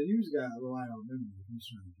obsession because you just gotta rely on memory if you're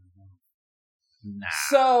trying to do that. Nah.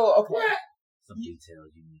 So okay. Some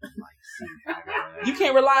details you need to like see. You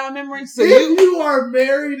can't rely on memory. So if you are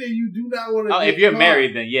married and you do not want to. Oh, if you're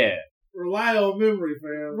married, then yeah. Rely on memory,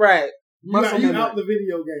 fam. Right. You out the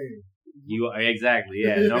video game. You are exactly,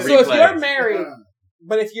 yeah. No so replays. if you're married,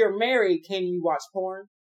 but if you're married, can you watch porn?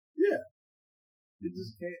 Yeah. It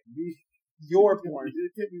just can't be your porn.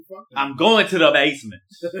 It can't be fucking. I'm going to the basement.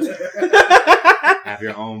 Have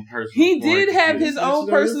your own personal. He did have his own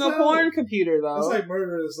personal porn computer, though. It's like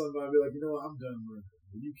murdering somebody. Be like, you know what? I'm done murdering.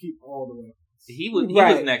 You keep all the weapons. He was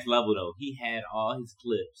next level though. He had all his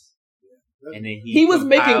clips. And then he was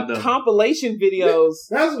making compilation videos.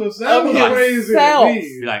 That's what's crazy.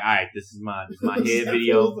 Be like, all right, this is my head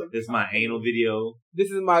video. This is my anal video. This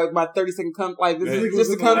is my 30-second cum. Like this is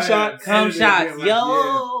just a cum shot. Cum shots,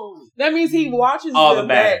 yo. That means he watches all them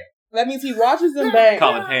the back. That means he watches them back.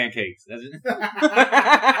 Call it pancakes. That's it.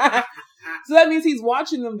 So that means he's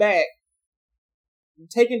watching them back,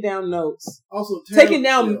 taking down notes, also taking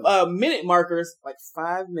down minute markers, like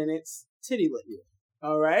 5 minutes titty lick.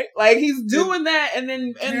 All right, like he's doing that, and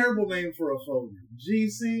then terrible name for a phone,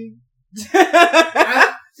 GC.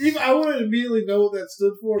 I wouldn't immediately know what that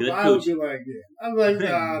stood for, but I would be like, yeah. I'm like,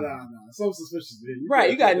 nah. So suspicious. Right,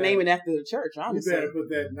 you got to name it after the church, obviously. You better put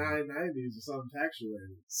that 990s or something tax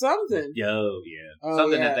related. Something. Yo, yeah.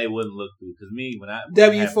 Something that they wouldn't look through. Because me, when I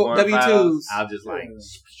W2s, I'll just like,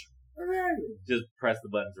 just press the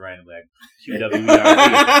buttons randomly. Like, QWERP.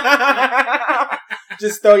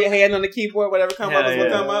 Just throw your hand on the keyboard, whatever comes up is what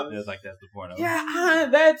come up. It's like that's the porno. Yeah,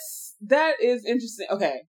 that is interesting.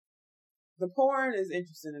 Okay. The porn is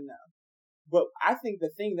interesting enough. But I think the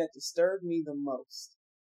thing that disturbed me the most,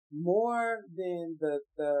 more than the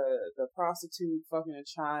prostitute fucking a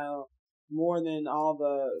child, more than all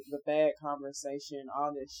the bad conversation,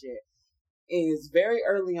 all this shit, is very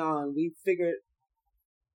early on we figured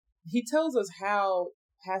He tells us how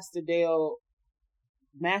Pastor Dale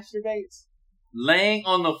masturbates. Laying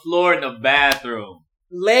on the floor in the bathroom.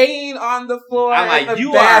 Laying on the floor I'm in like, the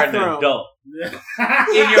you bathroom. are an adult.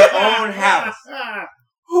 In your own house.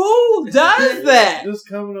 Who does that? Just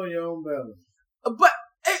coming on your own belly. But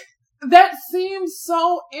that seems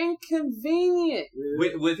so inconvenient.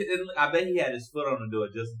 I bet he had his foot on the door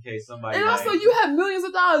just in case somebody. And also, you have millions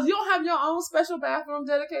of dollars. You don't have your own special bathroom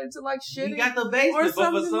dedicated to like shitting. He got the basement,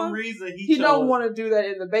 but for some reason he don't want to do that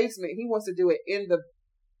in the basement. He wants to do it in the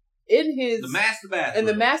master bathroom. In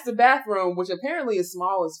the master bathroom, which apparently is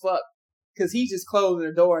small as fuck, because he's just closing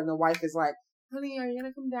the door, and the wife is like, "Honey, are you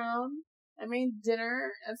gonna come down? I made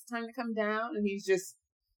dinner. It's time to come down." And he's just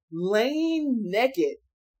laying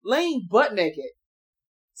butt naked,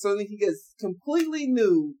 so that he gets completely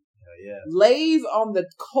nude. Yeah. Lays on the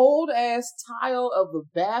cold ass tile of the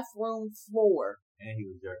bathroom floor, and he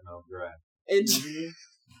was jerking off dry. And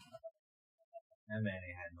that man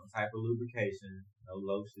ain't had no type of lubrication, no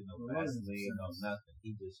lotion, no Vaseline, no nothing.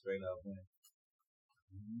 He just straight up went.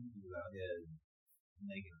 He was out there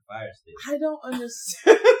making a fire stick. I don't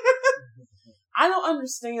understand. I don't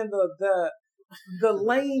understand the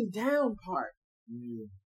laying down part.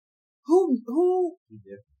 Who?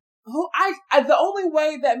 The only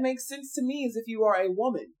way that makes sense to me is if you are a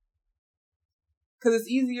woman, because it's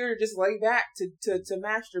easier to just lay back to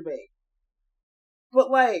masturbate. But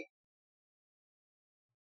like,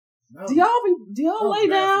 no. Do y'all lay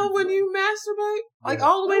down when you masturbate? Like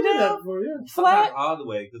all the way down, flat? Not all the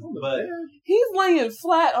way, but he's laying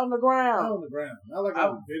flat on the ground. On the ground, not like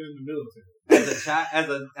I've been in the military.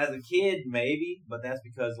 As a kid, maybe, but that's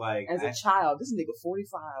because like as a child, this nigga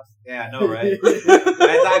 45. Yeah, I know, right?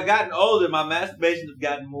 As I've gotten older, my masturbation has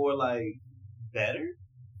gotten more like better.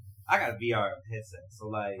 I got a VR headset, so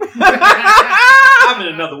like I'm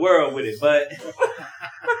in another world with it. But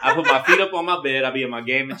I put my feet up on my bed. I be in my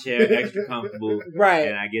gaming chair, extra comfortable, right?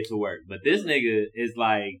 And I get to work. But this nigga is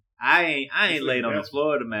like, I ain't laid on the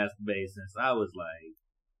floor to masturbate since I was like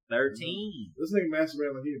 13. This nigga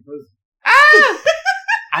masturbated like he in prison.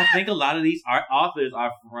 I think a lot of these authors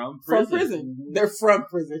are from prison. From prison. They're from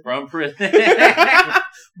prison. From prison.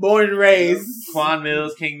 Born and raised. Quan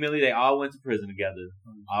Mills, King Milli, they all went to prison together.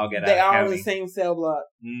 All got out They all county. in the same cell block.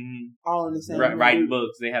 Mm-hmm. All in the same writing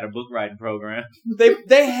books. They had a book writing program.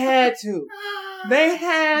 They had to. They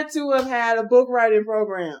had to have had a book writing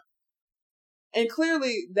program. And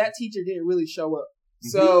clearly that teacher didn't really show up.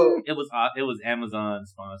 So it was Amazon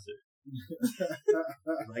sponsored.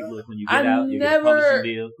 Like, look, when you get out, you get a publishing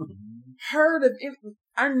deal.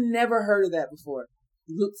 I never heard of that before.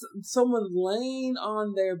 Someone laying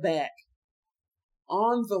on their back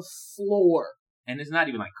on the floor, and it's not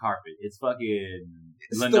even like carpet; it's fucking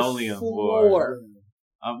The linoleum floor.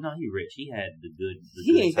 No, he rich. He had the good.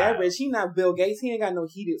 He ain't that rich. He not Bill Gates. He ain't got no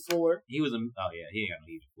heated floor. He was he ain't got no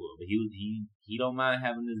heated floor, but he don't mind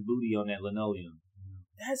having his booty on that linoleum.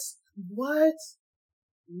 That's what.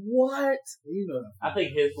 What? You know, I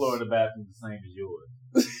think his floor in the bathroom is the same as yours.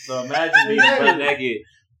 So imagine being butt naked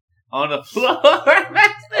on the floor.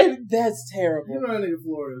 That's terrible. You know that nigga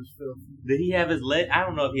floor is filthy. Did he have his leg? I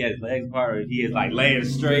don't know if he had his legs apart or if he is like laying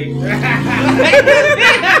straight.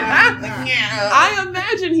 I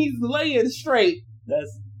imagine he's laying straight.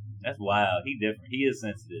 That's wild. He different. He is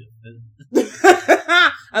sensitive.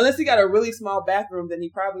 Unless he got a really small bathroom, then he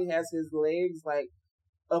probably has his legs like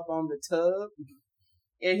up on the tub.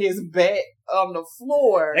 And his back on the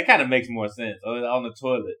floor. That kind of makes more sense. Or on the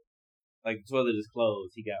toilet. Like, the toilet is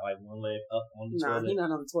closed. He got, like, one leg up on the toilet. Nah, he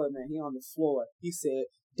not on the toilet, man. He on the floor. He said,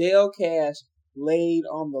 Dale Cash laid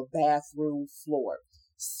on the bathroom floor,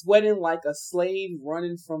 sweating like a slave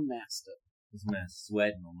running from master. This man's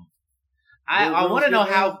sweating on him. I want to know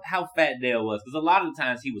how fat Dale was, because a lot of the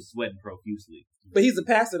times he was sweating profusely. But he's a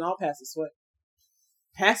pastor, and all pastors sweat.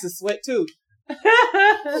 Pastors sweat, too.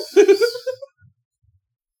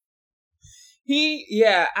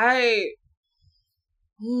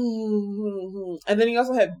 And then he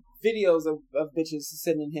also had videos of bitches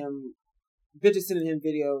sending him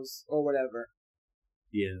videos or whatever.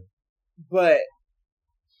 Yeah. But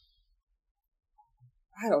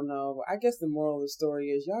I don't know. I guess the moral of the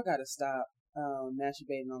story is y'all gotta stop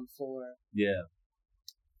masturbating on the floor. Yeah.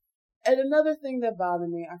 And another thing that bothered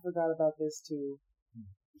me, I forgot about this too.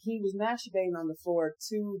 He was masturbating on the floor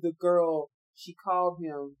to the girl. She called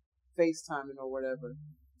him FaceTiming or whatever.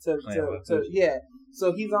 Yeah.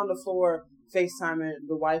 So he's on the floor FaceTiming.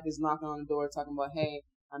 The wife is knocking on the door talking about, hey,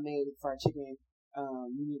 I made fried chicken.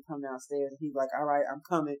 You need to come downstairs. And he's like, all right, I'm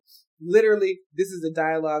coming. Literally, this is the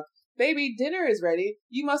dialogue. Baby, dinner is ready.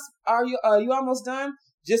 Are you almost done?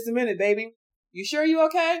 Just a minute, baby. You sure you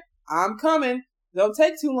okay? I'm coming. Don't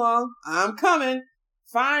take too long. I'm coming.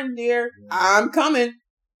 Fine, dear. Yeah. I'm coming.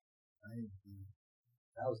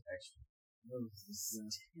 That was extra. That was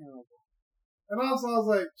terrible. And also, I was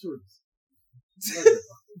like,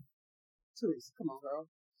 Teresa, come on, girl.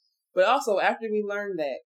 But also, after we learned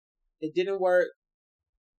that it didn't work,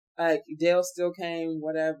 like Dale still came,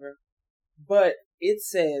 whatever. But it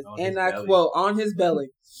says, and I quote, on his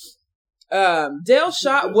belly. Dale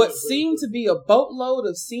shot what seemed to be a boatload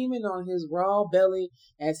of semen on his raw belly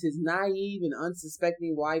as his naive and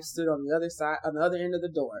unsuspecting wife stood on the other end of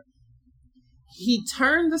the door. He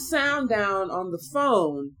turned the sound down on the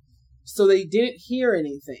phone so they didn't hear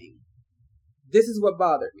anything. This is what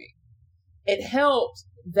bothered me. It helped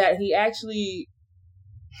that he actually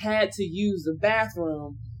had to use the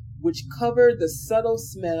bathroom, which covered the subtle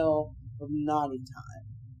smell of naughty time.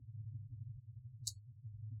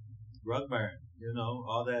 Rug burn,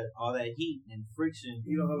 all that heat and friction.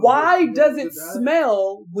 Why does it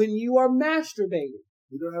smell when you are masturbating?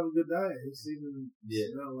 You don't have a good diet. It's even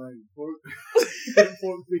smell like pork.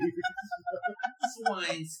 Pork beef.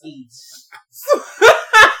 Swine skeets.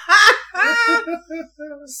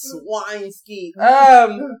 Swine skeet.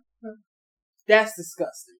 That's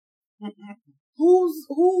disgusting.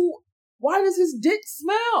 Why does his dick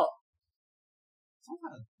smell? Some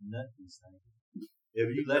kind of nutty thing.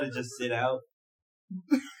 If you let it just sit out.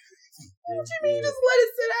 What do you mean just let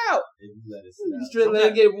it sit out? If you let it sit out. Just let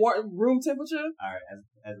it get room temperature? Alright,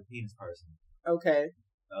 as a penis person. Okay.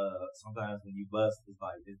 Sometimes when you bust,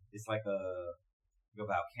 it's like a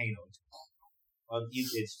volcano.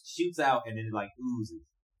 It shoots out and then it oozes.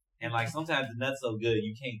 And sometimes the nut's so good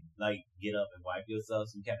you can't get up and wipe yourself,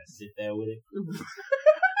 so you kind of sit there with it.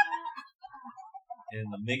 And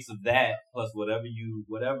the mix of that plus whatever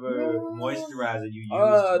moisturizer you use to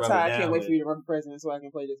rub Ty, it down I can't wait for you to run for president so I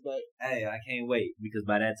can play this back. Hey, I can't wait because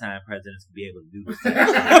by that time presidents will be able to do this.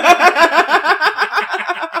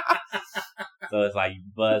 So it's like you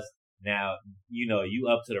bust now. You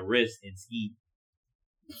up to the wrist and ski.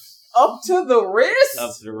 Up to the wrist?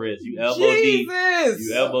 Up to the wrist. You elbow Jesus. deep.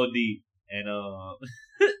 You elbow deep, and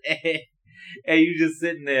and you just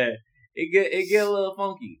sitting there. It get a little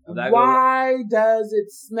funky. Why does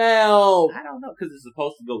it smell? I don't know, because it's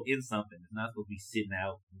supposed to go in something. It's not supposed to be sitting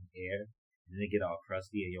out in the air, and then it get all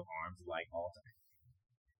crusty, and your arms are all time.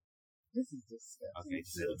 This is disgusting. Okay,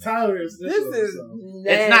 Tyler is this is nasty.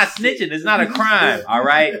 It's not snitching. It's not a crime. All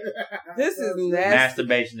right. This is nasty.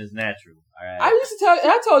 Masturbation is natural. All right.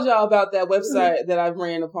 I told y'all about that website that I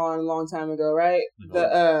ran upon a long time ago, right?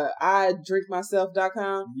 The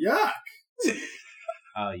idrinkmyself.com. Yuck.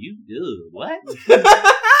 Oh, you do what?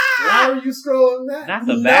 Why are you scrolling that? Not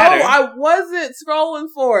the batter. No, I wasn't scrolling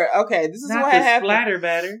for it. Okay, this is not what happened. Splatter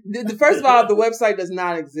batter. First of all, the website does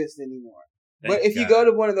not exist anymore. But if you go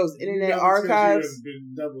to one of those internet archives,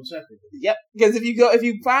 double checking. Yep, because if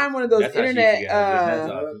you find one of those internet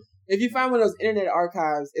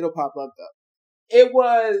archives, it'll pop up though. It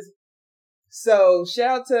was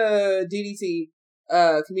shout out to DDT,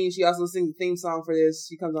 comedian. She also sings the theme song for this.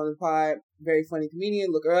 She comes on the pod. Very funny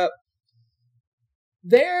comedian. Look her up.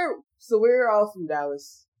 So we're all from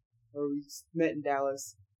Dallas, or we met in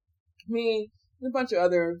Dallas. Me and a bunch of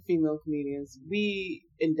other female comedians. We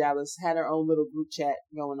in Dallas had our own little group chat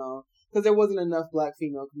going on because there wasn't enough black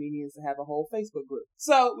female comedians to have a whole Facebook group.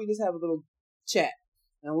 So we just have a little chat.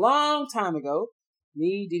 And a long time ago,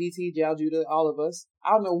 me, DDT, Jal Judah, all of us,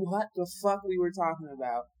 I don't know what the fuck we were talking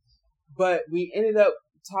about, but we ended up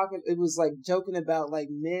talking, it was joking about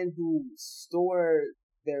men who store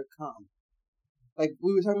their cum.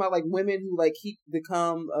 We were talking about women who keep the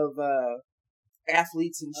cum of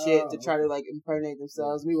athletes and shit to try to impregnate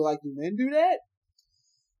themselves. We were like, do men do that?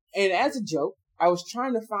 And as a joke, I was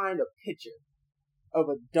trying to find a picture of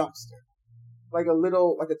a dumpster.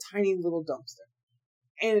 A tiny little dumpster.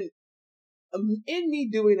 And in me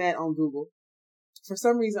doing that on Google, for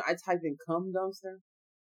some reason I typed in cum dumpster.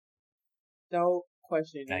 Don't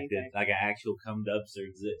question anything. Like an actual cum dumpster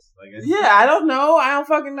exists. Yeah, I don't know. I don't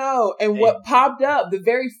fucking know. And what popped up, the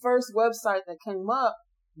very first website that came up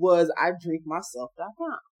was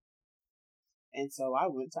idrinkmyself.com. And so I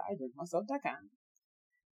went to idrinkmyself.com.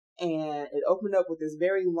 And it opened up with this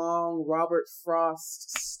very long Robert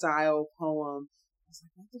Frost style poem. I was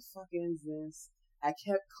like, what the fuck is this? I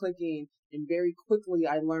kept clicking, and very quickly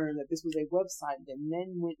I learned that this was a website that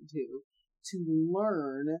men went to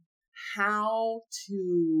learn how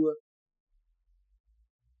to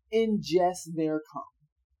ingest their cum.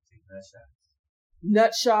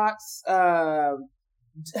 Nut shots, how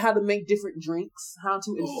to make different drinks, how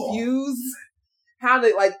to infuse, how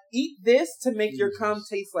to eat this to make your cum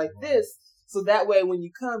taste like this, So that way, when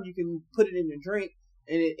you come, you can put it in your drink,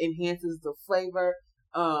 and it enhances the flavor.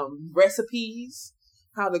 Recipes,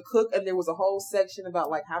 how to cook, and there was a whole section about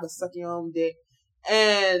like how to suck your own dick,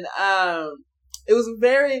 and it was a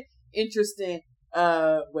very interesting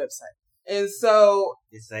website. And so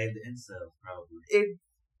it saved the incels, probably. It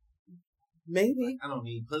maybe I don't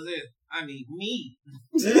need pussy. I need meat.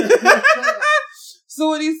 So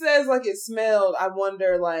when he says like it smelled, I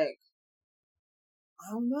wonder like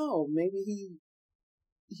I don't know. Maybe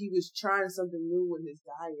he was trying something new with his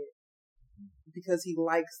diet because he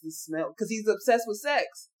likes the smell. Because he's obsessed with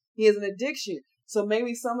sex. He has an addiction. So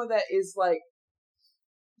maybe some of that is like,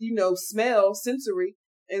 smell, sensory.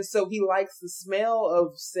 And so he likes the smell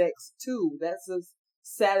of sex too. That's a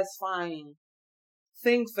satisfying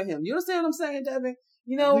thing for him. You understand what I'm saying, Devin?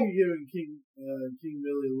 I think you're giving King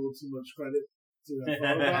Milli a little too much credit to have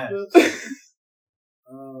thought about this.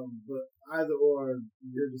 But either or,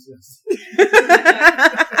 you're disgusting.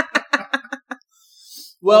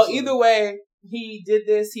 Well, either way, he did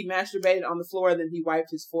this. He masturbated on the floor, and then he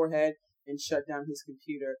wiped his forehead and shut down his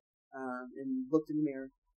computer and looked in the mirror.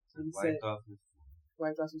 And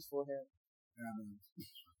wiped off his forehead.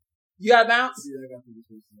 You got to bounce? Yeah, I got to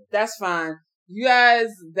bounce. That's fine. You guys,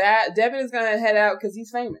 Devin is going to head out because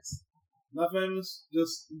he's famous. Not famous,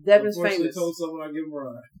 just Devin's famous. Told someone I give him a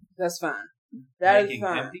ride. That's fine. That is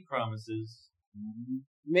fine. Making empty promises. Mm-hmm.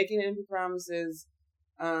 Making empty promises.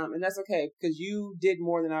 And that's okay, because you did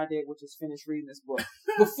more than I did, which is finish reading this book.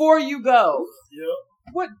 Before you go.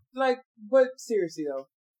 Yep. But seriously though,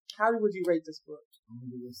 how would you rate this book? I'm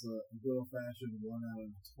going to give this a good old fashioned 1 out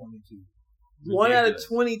of 22. 1 out of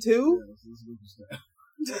 22? Yeah, this is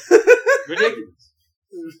Ridiculous.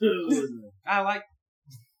 I like.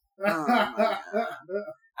 All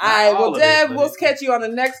right, well, Dev, we'll catch you on the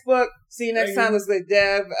next book. See you next time. Let's let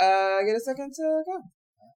Dev get a second to go.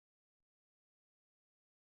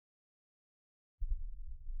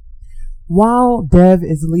 While Dev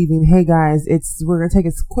is leaving, hey guys, we're gonna take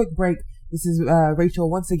a quick break. This is Rachel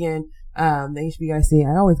once again. The HBIC.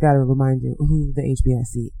 I always gotta remind you who the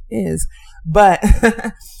HBIC is. But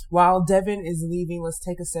while Devin is leaving, let's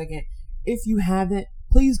take a second. If you haven't,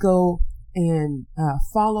 please go and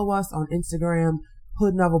follow us on Instagram,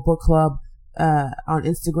 Hood Novel Book Club on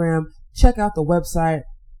Instagram. Check out the website,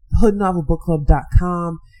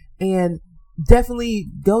 hoodnovelbookclub.com, and definitely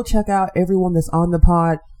go check out everyone that's on the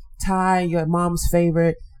pod. Ty, your mom's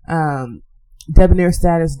favorite, Debonair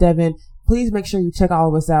Status, Devin. Please make sure you check all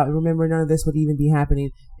of us out. And remember, none of this would even be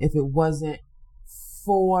happening if it wasn't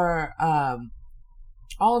for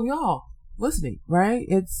all of y'all listening, right?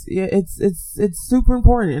 It's super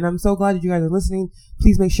important, and I'm so glad that you guys are listening.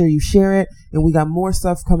 Please make sure you share it, and we got more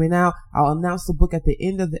stuff coming out. I'll announce the book at the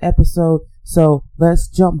end of the episode. So let's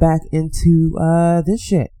jump back into this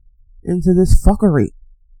shit, into this fuckery.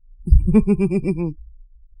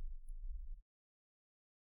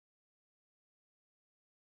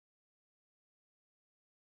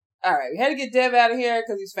 All right, we had to get Dev out of here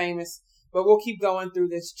because he's famous, but we'll keep going through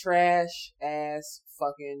this trash ass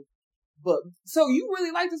fucking book. So you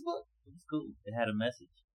really like this book? It was cool. It had a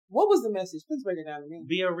message. What was the message? Please break it down to me.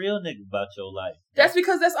 Be a real nigga about your life. That's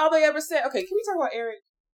because that's all they ever said. Okay, can we talk about Eric?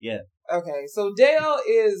 Yeah. Okay, so Dale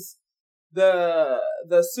is the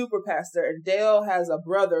super pastor, and Dale has a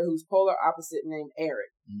brother who's polar opposite named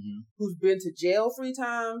Eric, who's been to jail 3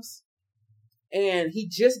 times, and he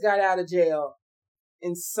just got out of jail.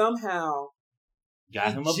 And somehow,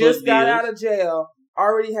 got him a just book got deal. out of jail,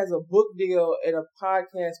 already has a book deal and a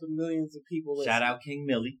podcast with millions of people listening. Shout out King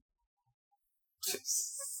Milli.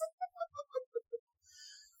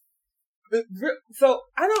 So,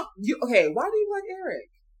 why do you like Eric?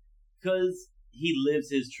 Because he lives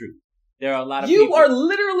his truth. There are a lot of people. You are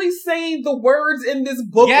literally saying the words in this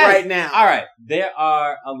book right now. All right. There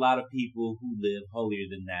are a lot of people who live holier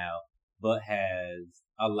than thou, but has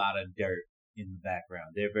a lot of dirt in the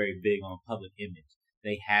background. They're very big on public image.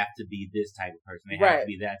 They have to be this type of person. They have to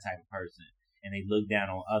be that type of person. And they look down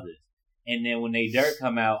on others. And then when they dirt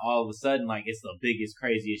come out, all of a sudden, like, it's the biggest,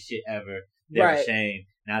 craziest shit ever. They're ashamed.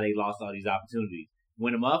 Now they lost all these opportunities.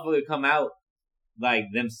 When a motherfucker come out,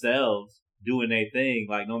 like, themselves, doing their thing,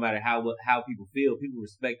 like, no matter how people feel, people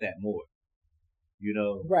respect that more. You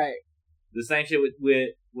know? Right. The same shit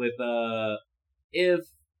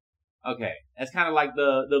okay, that's kind of like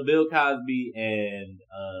the Bill Cosby and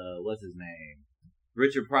what's his name,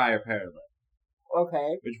 Richard Pryor parallel.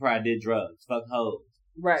 Okay. Richard Pryor did drugs, fuck hoes,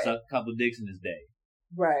 right, sucked a couple dicks in his day.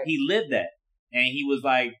 Right. He lived that, and he was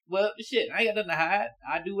like, "Well, shit, I ain't got nothing to hide.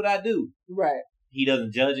 I do what I do." Right. He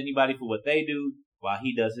doesn't judge anybody for what they do, while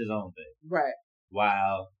he does his own thing. Right.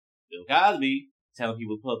 While Bill Cosby telling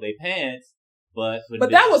people to pull up their pants, But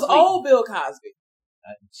that was old Bill Cosby.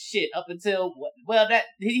 Shit, up until that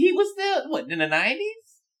he was still in the 90s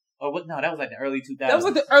or what? No, that was like the early 2000s. That was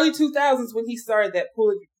like the early 2000s when he started that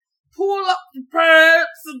pull up the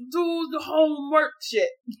pants and do the homework shit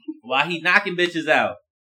while he knocking bitches out.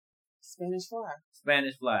 Spanish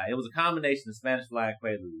Fly. It was a combination of Spanish Fly and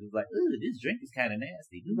Quaalude. It was like, ooh, this drink is kind of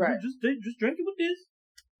nasty. Right. Just drink it with this.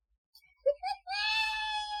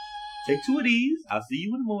 Take 2 of these. I'll see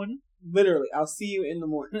you in the morning. Literally, I'll see you in the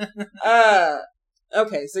morning.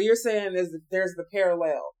 Okay, so you're saying there's the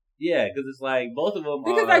parallel. Yeah, because it's like both of them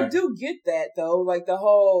because I do get that, though. Like the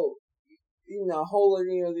whole,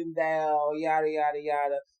 holier than thou, yada, yada,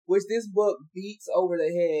 yada, which this book beats over the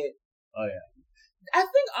head. Oh, yeah. I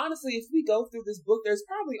think, honestly, if we go through this book, there's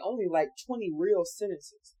probably only like 20 real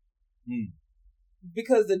sentences.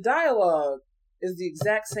 Because the dialogue is the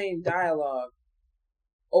exact same dialogue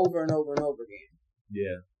over and over and over again.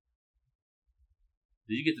 Yeah.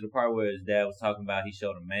 Did you get to the part where his dad was talking about he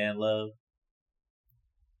showed him man love?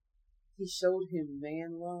 He showed him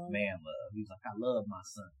man love? Man love. He was like, I love my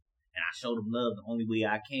son. And I showed him love the only way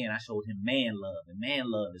I can. I showed him man love. And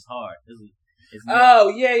man love is hard.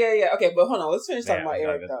 Yeah. Okay, but hold on. Let's finish talking about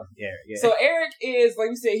Eric, though. Yeah. So Eric is, like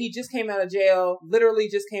you said, he just came out of jail. Literally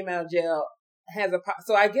just came out of jail.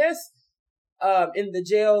 So I guess in the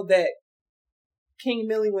jail that King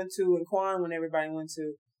Milli went to and Quan, when everybody went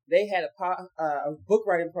to, they had a book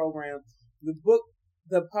writing program.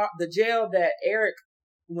 The jail that Eric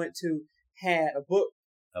went to had a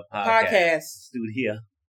podcast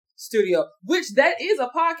studio, which that is a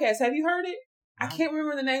podcast. Have you heard it? I can't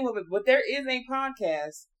remember the name of it, but there is a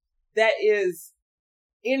podcast that is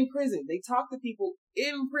in prison. They talk to people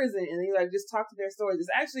in prison and they just talk to their stories. It's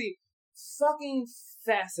actually fucking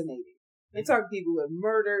fascinating. They talk to people who have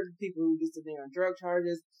murdered, people who just there on drug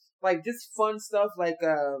charges, like just fun stuff like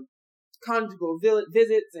conjugal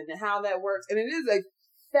visits and how that works. And it is a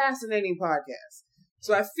fascinating podcast.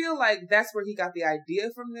 So I feel like that's where he got the idea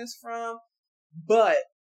from. But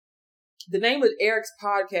the name of Eric's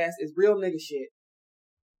podcast is Real Nigga Shit.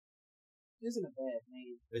 Isn't a bad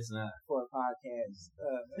name. It's not. For a podcast.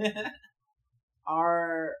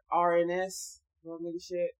 RNS, Real Nigga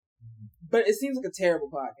Shit. But it seems like a terrible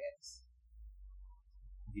podcast.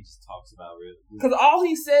 He just talks about real. Because all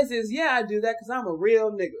he says is, yeah, I do that because I'm a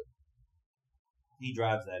real nigga. He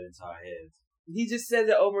drives that into our heads. He just says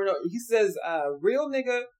it over and over. He says, real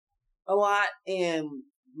nigga a lot and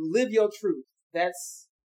live your truth. That's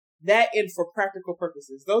that and for practical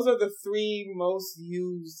purposes. Those are the 3 most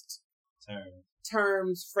used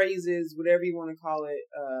terms, phrases, whatever you want to call it,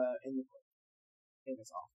 in the book. And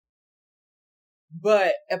it's all.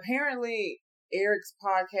 But apparently Eric's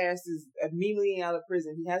podcast is immediately out of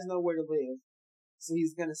prison. He has nowhere to live. So he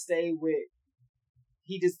just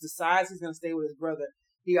decides he's going to stay with his brother.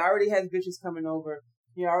 He already has bitches coming over.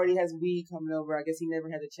 He already has weed coming over. I guess he never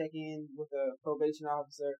had to check in with a probation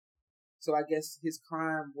officer. So I guess his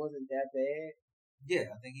crime wasn't that bad.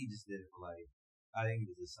 Yeah, I think he just did it for I think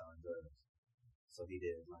he was just selling drugs. So he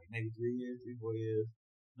did maybe 3 years, 3-4 years.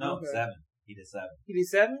 No, okay. 7. He did 7. He did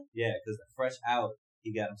 7? Yeah, because fresh out,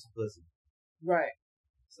 he got him some pussy. Right.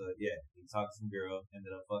 So yeah, he talked to some girl,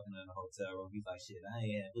 ended up fucking her in a hotel room. He's like, shit, I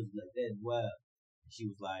ain't had pussy like that in a while. And she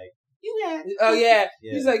was like, you had. Oh yeah.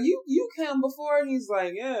 He's like, you came before. He's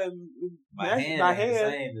like, yeah, my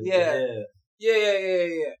hand.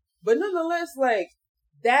 Yeah. But nonetheless,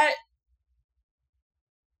 that.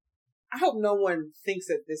 I hope no one thinks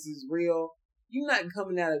that this is real. You're not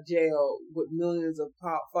coming out of jail with millions of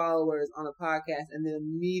followers on a podcast and then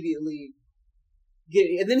immediately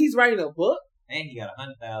and then he's writing a book. And he got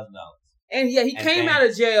 $100,000. And yeah, he came out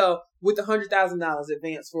of jail with $100,000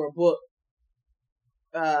 advance for a book.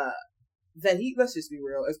 Let's just be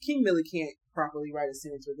real. If King Milli can't properly write a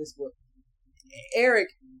sentence for this book, Eric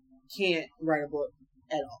can't write a book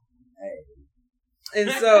at all. And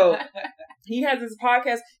so he has this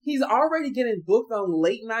podcast. He's already getting booked on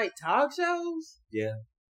late night talk shows. Yeah.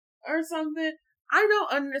 Or something. I don't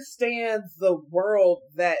understand the world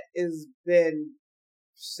that has been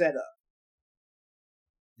set up.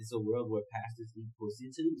 It's a world where pastors eat pussy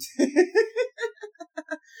too.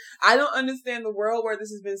 I don't understand the world where this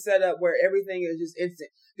has been set up, where everything is just instant.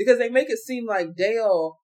 Because they make it seem like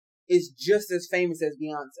Dale is just as famous as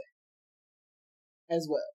Beyonce as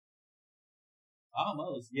well.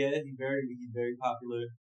 Almost, yeah. He's very popular.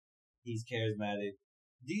 He's charismatic.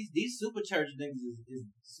 These super church niggas is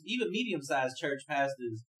even medium-sized church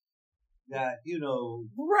pastors got,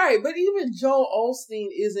 right. But even Joel Osteen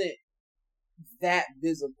isn't that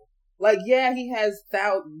visible. Yeah, he has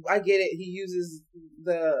thousands. I get it. He uses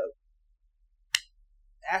the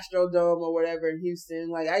Astrodome or whatever in Houston.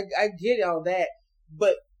 Like, I get all that.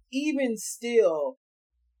 But even still,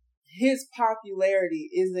 his popularity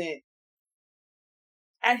isn't,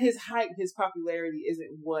 at his height, his popularity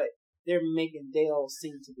isn't what they're making Dale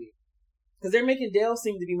seem to be. Because they're making Dale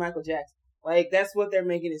seem to be Michael Jackson. Like, that's what they're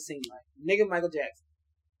making it seem like. Nigga Michael Jackson.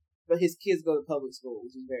 But his kids go to public school,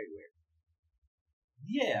 which is very weird.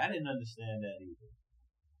 Yeah, I didn't understand that either.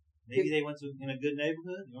 Maybe they went in a good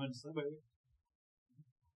neighborhood. They went to suburb.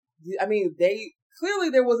 I mean, clearly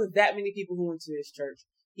there wasn't that many people who went to his church.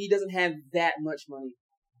 He doesn't have that much money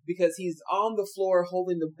because he's on the floor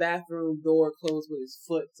holding the bathroom door closed with his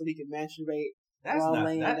foot so he can masturbate. That's not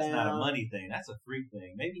a money thing. That's a freak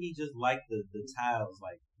thing. Maybe he just liked the tiles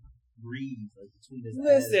like breathe like, between his.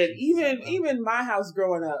 Listen, even my house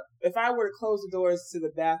growing up, if I were to close the doors to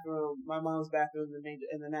the bathroom, my mom's bathroom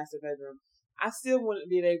and the master bedroom, I still wouldn't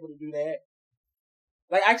be able to do that.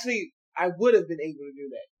 Like, actually, I would have been able to do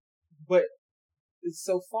that, but it's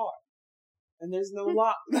so far, and there's no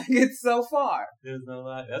lock. Like, it's so far. There's no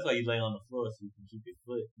lock. That's why you lay on the floor so you can keep your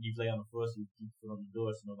foot. You lay on the floor so you can keep your foot on the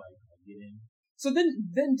door so nobody can get in. So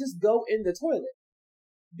then just go in the toilet.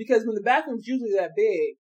 Because when the bathroom's usually that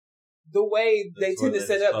big, the way they tend to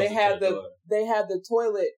set up, they have the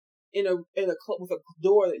toilet with a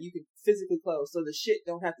door that you can physically close, so the shit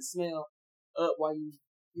don't have to smell up while you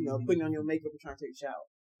putting on your makeup and trying to take a shower.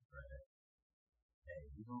 Right. Hey,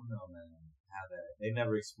 you don't know, man, they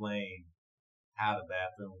never explained how the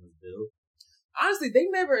bathroom was built. Honestly, they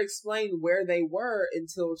never explained where they were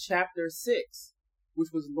until chapter 6, which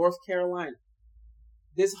was North Carolina.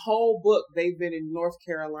 This whole book, they've been in North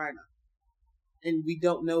Carolina. And we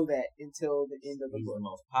don't know that until the end of the book. He's the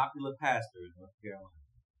most popular pastor in North Carolina.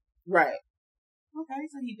 Right. Okay,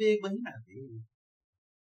 so he's big, but he's not big.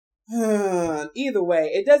 Either way,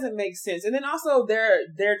 it doesn't make sense. And then also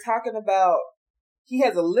they're talking about he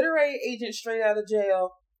has a literary agent straight out of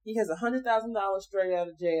jail. He has $100,000 straight out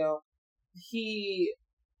of jail. He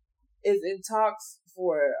is in talks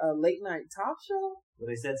for a late night talk show. Well,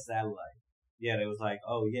 they said satellite. Yeah, they was like,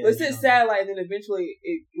 oh yeah. But it said satellite, and then eventually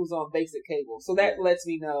it was on basic cable. So that lets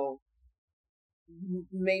me know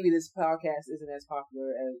maybe this podcast isn't as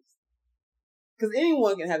popular as, because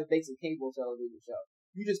anyone can have a basic cable television show.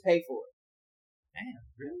 You just pay for it. Damn,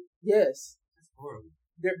 really? Yes. That's horrible.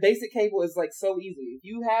 Their basic cable is like so easy. If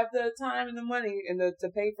you have the time and the money and to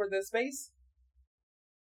pay for the space,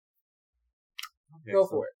 go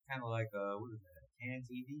for it. Kind of like what is that? Can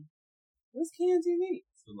TV? What's Can TV?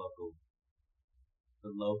 It's the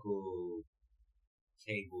local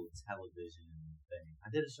cable television thing.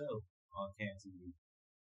 I did a show on Can TV.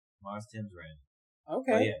 Mars Timms ran it.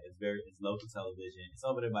 Okay. But yeah, it's local television. It's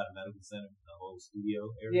over there by the medical center, the whole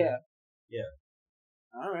studio area. Yeah.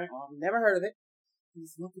 All right. Well, I've never heard of it.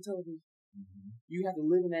 It's local television. Mm-hmm. You have to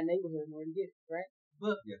live in that neighborhood in order to get it, right?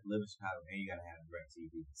 Well, you have to live in Chicago and you gotta have direct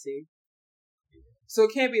TV. See? Yeah. So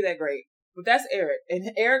it can't be that great. But that's Eric.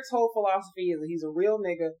 And Eric's whole philosophy is that he's a real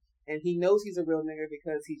nigga, and he knows he's a real nigga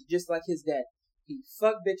because he's just like his dad. He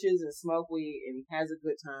fuck bitches and smoke weed, and he has a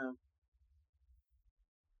good time.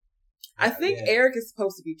 I think Eric is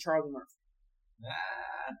supposed to be Charlie Murphy.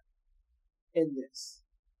 In this.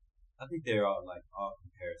 I think they're all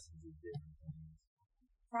comparisons of different things.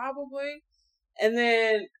 Probably. And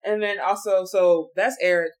then also, so that's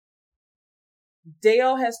Eric.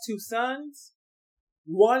 Dale has 2 sons,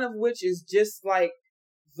 one of which is just like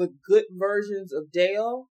the good versions of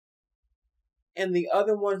Dale, and the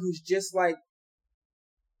other one who's just like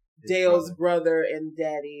Dale's brother and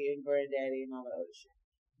daddy and granddaddy and all that other shit.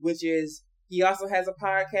 Which is, he also has a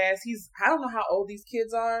podcast. I don't know how old these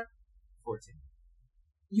kids are. 14.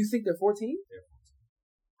 You think they're 14? They're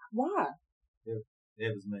 14. Why?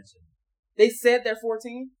 It was mentioned. They said they're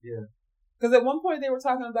 14? Yeah. Because at one point they were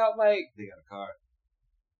talking about like... They got a car.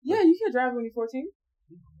 Yeah, you can't drive when you're 14.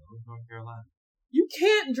 North Carolina. You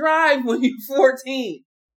can't drive when you're 14.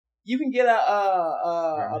 You can get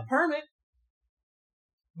a permit.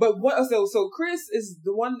 But what? So Chris is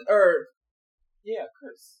the one,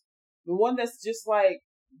 Chris, the one that's just like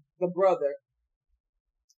the brother.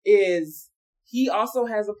 He also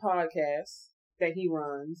has a podcast that he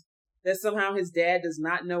runs that somehow his dad does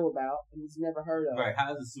not know about and he's never heard of. Right?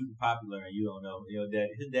 How is it super popular and you don't know?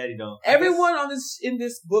 His daddy don't. Everyone in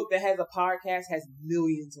this book that has a podcast has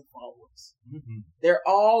millions of followers. Mm-hmm. They're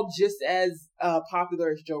all just as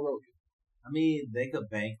popular as Joe Rogan. I mean, they could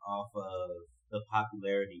bank off of the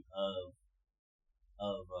popularity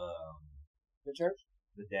of the church,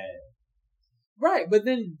 the dad. Right, but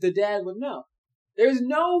then the dad would know. There's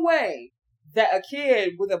no way that a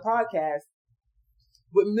kid with a podcast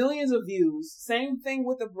with millions of views. Same thing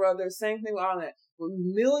with the brother. Same thing with all that. With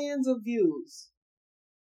millions of views.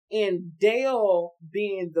 And Dale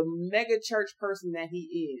being the mega church person that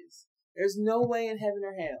he is. There's no way in heaven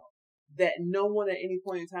or hell that no one at any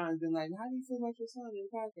point in time has been like, how do you feel about your son in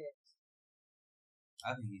the podcast?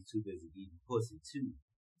 I think he's too busy eating pussy too.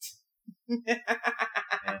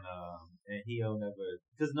 And he don't ever,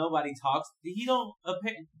 because nobody talks. He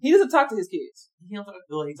doesn't talk to his kids. He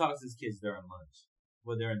talks to his kids during lunch,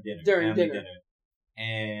 well, during dinner, during dinner.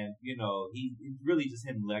 And it's really just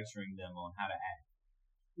him lecturing them on how to act.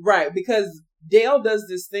 Right, because Dale does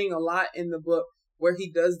this thing a lot in the book where he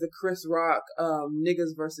does the Chris Rock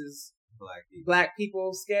niggas versus black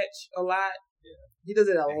people sketch a lot. Yeah, he does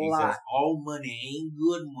it a lot. He says, all money ain't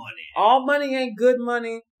good money. All money ain't good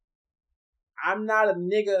money. I'm not a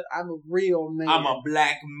nigga. I'm a real man. I'm a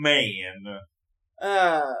black man.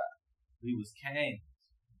 He was Kane.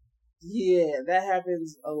 Yeah, that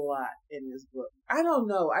happens a lot in this book. I don't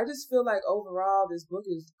know. I just feel like overall this book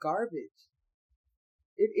is garbage.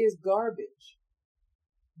 It is garbage.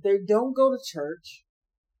 They don't go to church.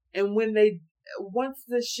 And once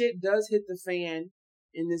the shit does hit the fan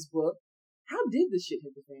in this book, how did the shit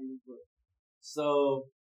hit the fan in this book? So.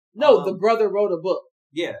 No, the brother wrote a book.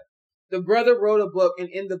 Yeah. The brother wrote a book, and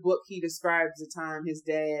in the book, he describes the time his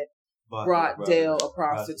dad brought Dale a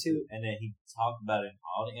prostitute. And then he talked about it in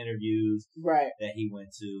all the interviews that he went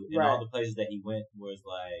to, and all the places that he went was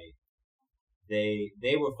like,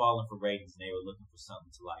 they were falling for ratings, and they were looking for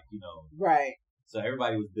something to Right. So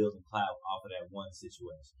everybody was building clout off of that one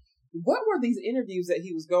situation. What were these interviews that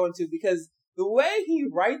he was going to? Because the way he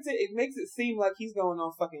writes it, it makes it seem like he's going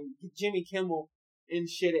on fucking Jimmy Kimmel and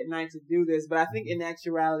shit at night to do this, but I think in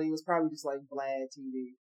actuality it was probably just like Vlad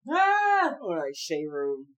TV. Or like Shea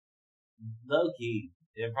Room. Low key,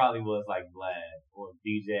 it probably was like Vlad or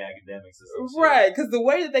DJ Academics or some shit. Right, because the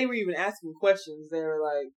way that they were even asking questions, they were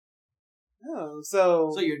like, oh,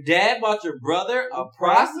 so your dad bought your brother a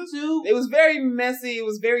prostitute? It was very messy. It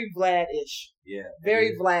was very Vlad-ish. Yeah.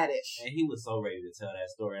 Very Vlad-ish. And he was so ready to tell that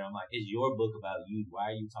story. And I'm like, it's your book about you. Why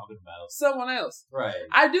are you talking about someone else? Right.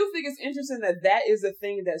 I do think it's interesting that is a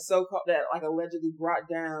thing that allegedly brought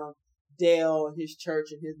down Dale and his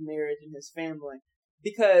church and his marriage and his family.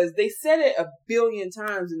 Because they said it a billion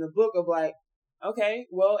times in the book of like, okay,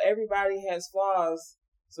 well, everybody has flaws,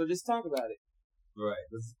 so just talk about it. Right.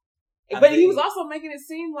 But he was also making it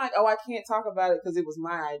seem like, oh, I can't talk about it because it was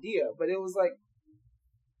my idea. But it was like,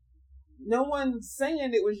 no one's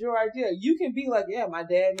saying it was your idea. You can be like, yeah, my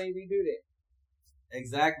dad made me do that.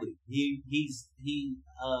 Exactly. He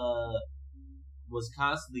was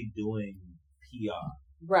constantly doing PR.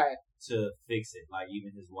 Right. To fix it. Like,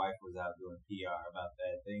 even his wife was out doing PR about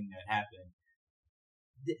that thing that happened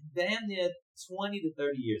damn near 20 to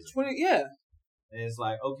 30 years ago. 20, yeah. And it's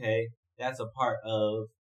like, okay, that's a part of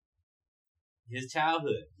his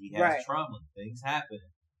childhood. He has trauma. Things happen.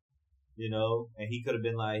 And he could have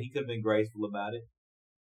been graceful about it.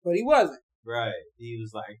 But he wasn't. Right. He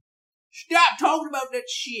was like, stop talking about that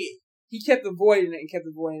shit. He kept avoiding it and kept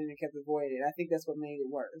avoiding it and kept avoiding it. I think that's what made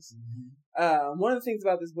it worse. Mm-hmm. One of the things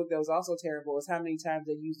about this book that was also terrible is how many times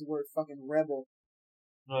they used the word fucking rebel.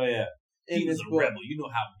 Oh, yeah. He was a rebel. You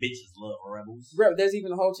know how bitches love rebels. There's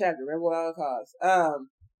even a whole chapter, Rebel Without a Cause.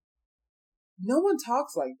 No one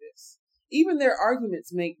talks like this. Even their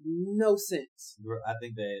arguments make no sense. I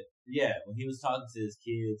think that, when he was talking to his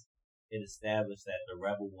kids, it established that the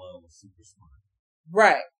rebel one was super smart.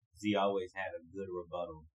 Right. Because he always had a good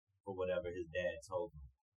rebuttal for whatever his dad told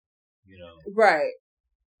him. Right.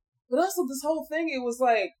 But also this whole thing, it was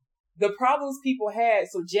like, the problems people had,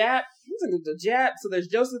 so Jap, so there's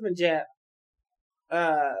Joseph and Jap.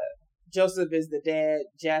 Joseph is the dad,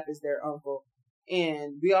 Jap is their uncle.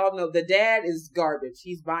 And we all know the dad is garbage.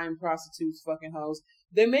 He's buying prostitutes, fucking hoes.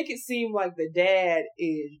 They make it seem like the dad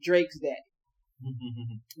is Drake's daddy.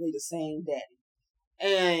 They're the same daddy.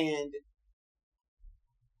 And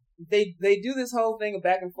they do this whole thing of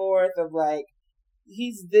back and forth of like,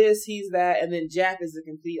 he's this, he's that, and then Jap is the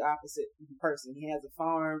complete opposite person. He has a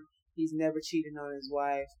farm. He's never cheated on his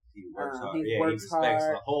wife. He works hard. He works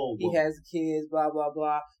hard. He has kids, blah, blah,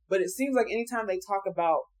 blah. But it seems like anytime they talk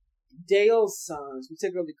about Dale's sons,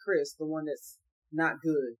 particularly Chris, the one that's not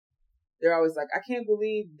good, they're always like, I can't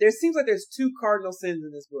believe, there seems like there's two cardinal sins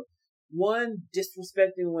in this book. One,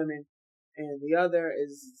 disrespecting women, and the other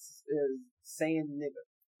is saying nigga.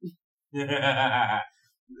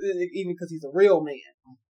 Even because he's a real man.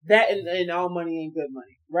 That and all money ain't good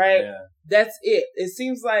money, right? Yeah. That's it. It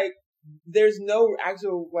seems like there's no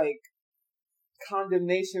actual like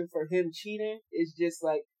condemnation for him cheating. It's just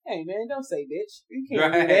like, hey man, don't say bitch. You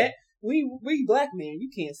can't do that. We black men. You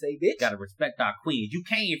can't say bitch. Gotta respect our queens. You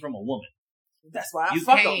came from a woman. That's why I you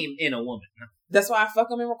fuck them. You came in a woman. That's why I fuck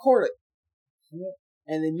them and record it.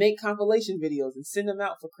 And then make compilation videos and send them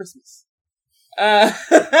out for Christmas.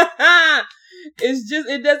 It's just,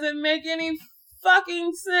 it doesn't make any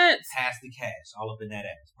fucking sense. Pass the cash. All up in that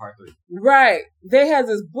ass. Part 3. Right. They has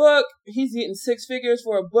this book. He's getting 6 figures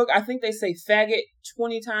for a book. I think they say faggot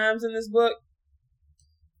 20 times in this book.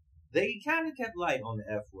 They kind of kept light on the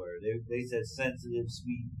F word. They said sensitive,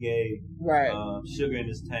 sweet, gay. Right. Sugar in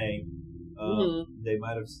his tank. They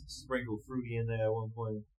might have sprinkled fruity in there at one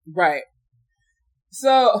point. Right.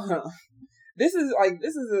 So this is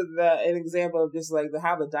an example of just like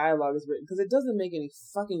how the dialogue is written, because it doesn't make any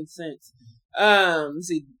fucking sense. Let's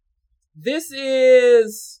see. This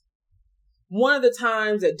is one of the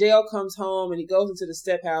times that Dale comes home and he goes into the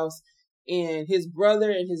step house and his brother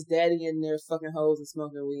and his daddy in there fucking hoes and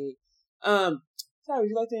smoking weed. Sorry, would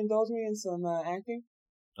you like to indulge me in some acting?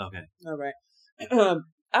 Okay. All right.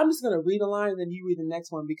 I'm just going to read a line and then you read the next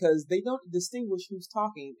one, because they don't distinguish who's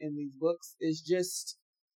talking in these books. It's just,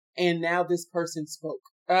 and now this person spoke.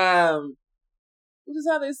 Which is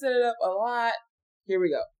how they set it up a lot. Here we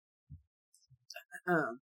go.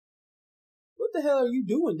 What the hell are you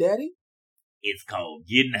doing, Daddy? It's called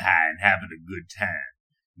getting high and having a good time.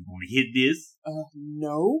 You want to hit this?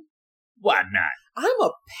 No. Why not? I'm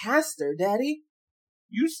a pastor, Daddy.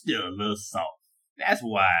 You still a little soft. That's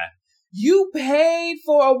why. You paid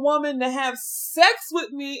for a woman to have sex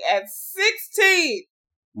with me at 16.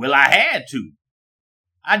 Well, I had to.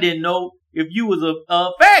 I didn't know if you was a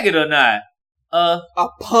faggot or not. A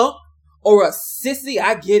punk or a sissy,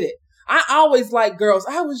 I get it. I always liked girls.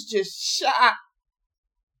 I was just shy.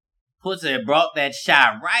 Pussy brought that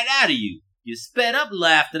shy right out of you. You sped up a little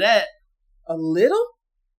after that. A little?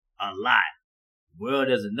 A lot. The world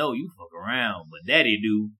doesn't know you fuck around, but Daddy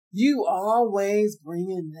do. You always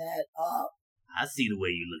bringing that up. I see the way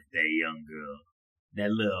you look at that young girl.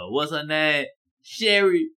 That little, what's her name?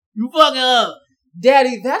 Sherry. You fucking up.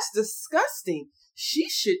 Daddy, that's disgusting. She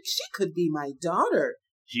could be my daughter.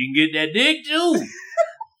 She can get that dick too.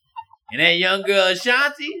 And that young girl,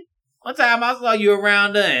 Ashanti, one time I saw you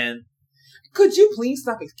around her and... Could you please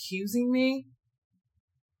stop accusing me?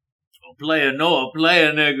 A player, no, a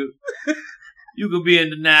player, nigga. You could be in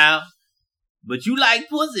denial. But you like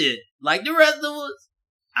pussy, like the rest of us.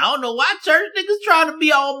 I don't know why church niggas trying to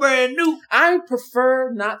be all brand new. I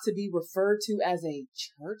prefer not to be referred to as a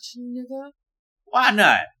church nigga. Why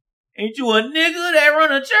not? Ain't you a nigga that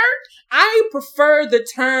run a church? I prefer the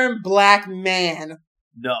term black man.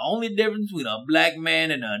 The only difference between a black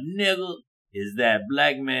man and a nigga is that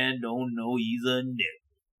black man don't know he's a nigga.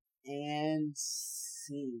 And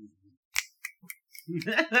scene.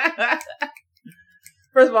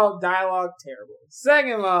 First of all, dialogue terrible.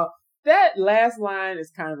 Second of all, that last line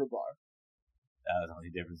is kind of a bar. That was the only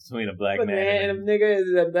difference between a black man and a nigga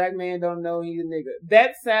is that black man don't know he's a nigga.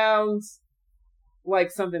 That sounds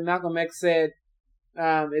like something Malcolm X said.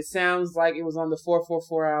 It sounds like it was on the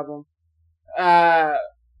 444 album.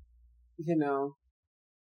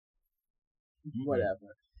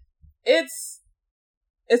 Whatever. It's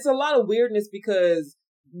a lot of weirdness, because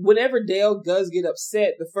whenever Dale does get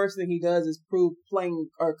upset, the first thing he does is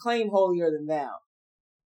claim holier than thou.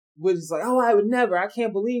 Which is like, oh, I would never. I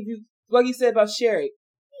can't believe you. Like you said about Sherry.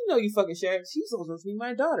 You know you fucking Sherry. She's supposed to be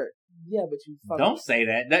my daughter. Yeah, but you fucking... Don't say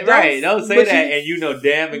that. Right, don't say that. And you know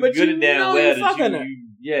damn and good and damn well that you...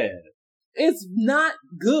 Yeah. It's not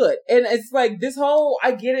good. And it's like this whole...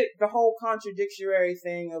 I get it. The whole contradictory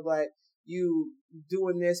thing of like, you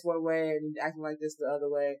doing this one way and acting like this the other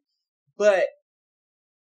way. But...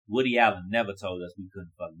 Woody Allen never told us we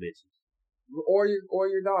couldn't fuck bitches. Or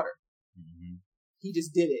your daughter. Mm-hmm. He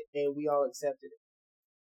just did it, and we all accepted it.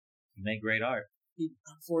 He make great art. He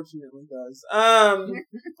unfortunately does.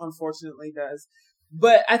 Unfortunately does.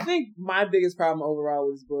 But I think my biggest problem overall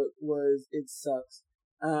with this book was it sucks.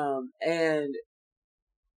 And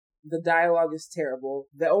the dialogue is terrible.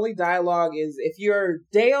 The only dialogue is if you're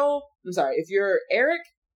Eric,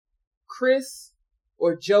 Chris,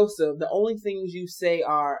 or Joseph, the only things you say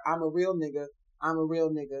are, I'm a real nigga,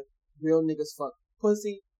 real niggas fuck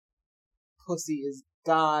pussy is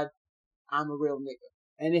God, I'm a real nigga.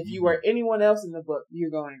 And if you were anyone else in the book, you're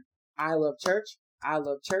going, I love church, but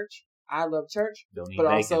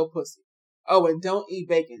also pussy. Oh, and don't eat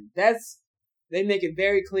bacon. They make it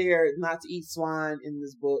very clear not to eat swine in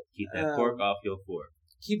this book. Keep that pork off your fork.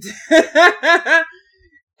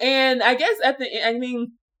 And I guess at the end,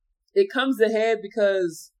 it comes ahead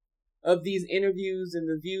because of these interviews and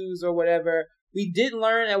the views or whatever. We did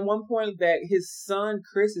learn at one point that his son,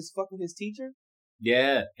 Chris, is fucking his teacher.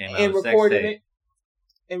 Yeah, came out and with recording sex tape.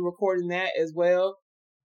 it and recording that as well.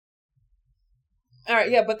 All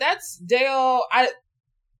right, yeah, but that's Dale.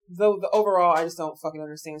 The overall, I just don't fucking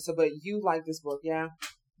understand. So, but you like this book, yeah?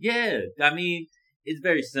 Yeah, I mean, it's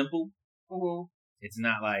very simple. Mm-hmm. It's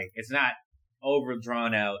not over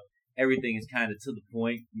drawn out. Everything is kind of to the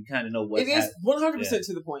point. You kind of know what's happening. It is 100%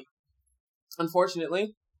 to the point.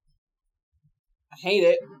 Unfortunately, I hate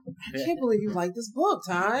it. I can't believe you like this book,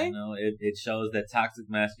 Ty. You know, it shows that toxic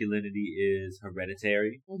masculinity is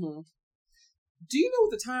hereditary. Mm-hmm. Do you know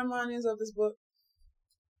what the timeline is of this book?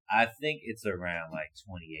 I think it's around like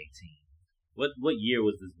 2018. What year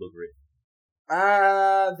was this book written?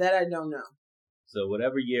 That I don't know. So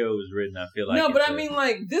whatever year it was written, I feel like no, but I mean,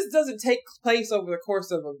 like, this doesn't take place over the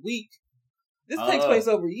course of a week. This takes place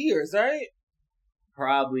over years, right?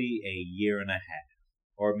 Probably a year and a half,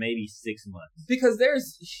 or maybe 6 months. Because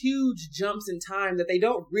there's huge jumps in time that they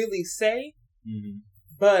don't really say,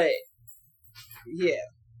 but yeah.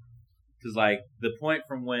 Because like the point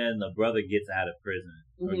from when the brother gets out of prison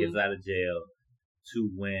or gets out of jail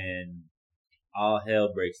to when all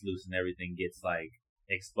hell breaks loose and everything gets like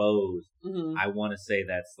exposed, I want to say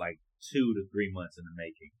that's like 2 to 3 months in the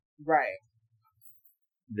making. Right.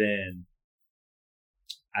 Then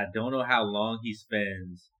I don't know how long he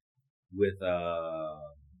spends with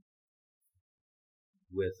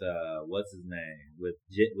what's his name? With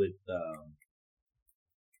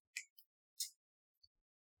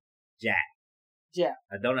Jack. Jap.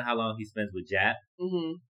 I don't know how long he spends with Jap.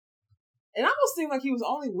 Mm-hmm. It almost seemed like he was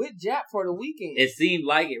only with Jap for the weekend. It seemed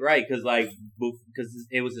like it, right? Because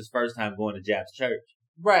it was his first time going to Jap's church.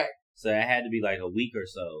 Right. So it had to be like a week or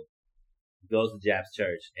so. He goes to Jap's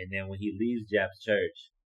church, and then when he leaves Jap's church,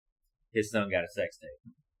 his son got a sex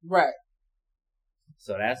tape. Right.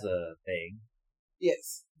 So that's a thing.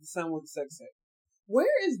 Yes, the son with the sex tape.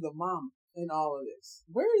 Where is the mom in all of this?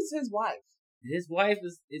 Where is his wife? His wife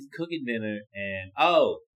is cooking dinner, and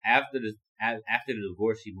after the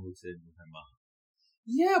divorce, she moves in with her mom.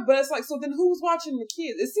 Yeah, but it's like, so then who's watching the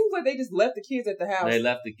kids? It seems like they just left the kids at the house. They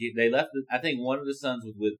left I think one of the sons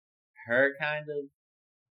was with her, kind of,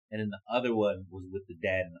 and then the other one was with the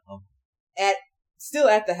dad and the uncle. Still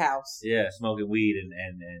at the house. Yeah, smoking weed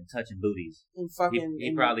and touching booties. And fucking.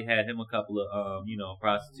 He probably had him a couple of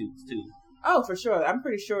prostitutes too. Oh, for sure. I'm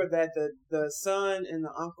pretty sure that the son and the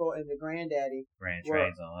uncle and the granddaddy ran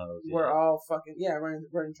trains on hoes. We're all fucking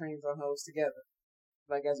running trains on hoes together,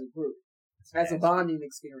 like as a group, as a bonding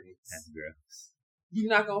experience. That's gross. You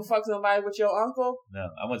not gonna fuck somebody with your uncle? No,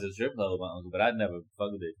 I went to the strip club with my uncle, but I'd never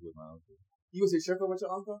fucked a bitch with my uncle. You was to the strip club with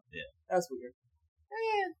your uncle? Yeah, that's weird.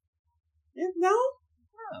 No.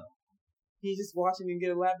 He's just watching and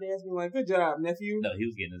get a lap dance, being like, "Good job, nephew." No, he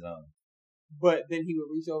was getting his own. But then he would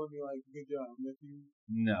reach over and be like, "Good job, nephew."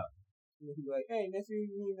 No. And then he'd be like, "Hey, nephew,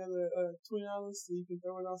 you need another $20 so you can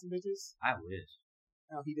throw it on some bitches?" I wish.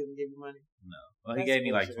 Oh, he doesn't give you money? No. Well, he gave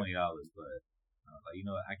me like $20, but I was like, you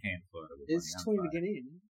know what? I can't afford it. It's $20 to get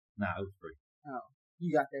in. Nah, it was free. Oh,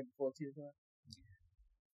 you got there before 10 o'clock?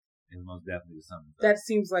 Yeah. It was most definitely the sun. That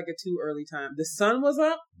seems like a too early time. The sun was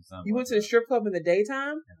up? You went to the strip club in the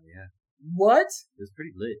daytime? Hell yeah. What? It was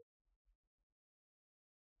pretty lit.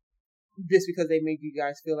 Just because they make you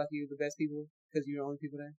guys feel like you're the best people? Because you're the only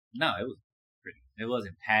people there? No, it was pretty. It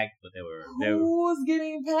wasn't packed, but they were. Who is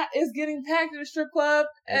getting packed? Is getting packed at a strip club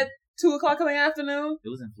at 2 o'clock in the afternoon? It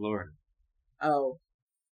was in Florida. Oh,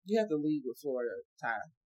 you have to leave with Florida, Ty.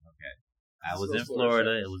 Okay. I was in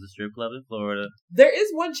Florida. It was a strip club in Florida. There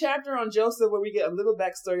is one chapter on Joseph where we get a little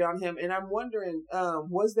backstory on him, and I'm wondering,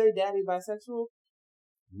 was their daddy bisexual?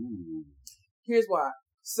 Ooh. Here's why.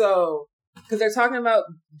 So, because they're talking about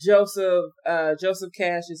Joseph, Joseph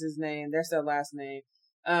Cash is his name. That's their last name.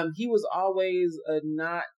 He was always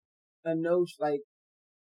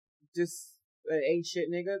just an ain't shit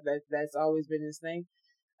nigga. That's always been his thing.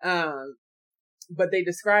 But they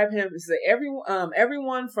describe him as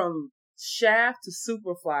everyone from Shaft to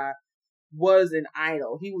Superfly was an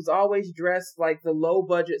idol. He was always dressed like the low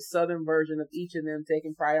budget Southern version of each of them,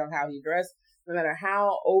 taking pride on how he dressed, no matter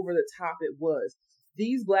how over the top it was.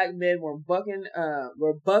 These black men were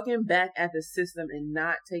bucking back at the system and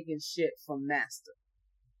not taking shit from master.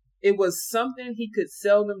 It was something he could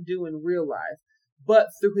seldom do in real life, but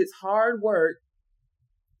through his hard work,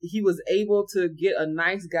 he was able to get a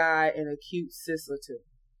nice guy and a cute sis or two.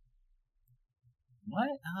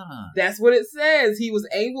 What? That's what it says. He was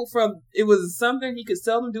it was something he could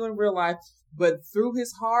seldom do in real life, but through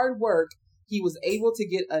his hard work, he was able to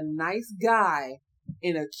get a nice guy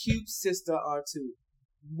and a cute sister or two.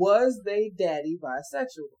 Was they daddy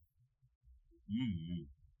bisexual? Mm-hmm.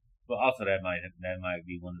 But also that might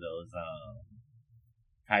be one of those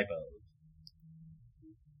Typos.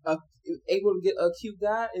 Able to get a cute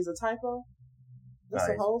guy is a typo? That's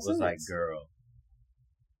a whole sentence. Looks like girl.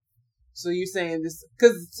 So you're saying this...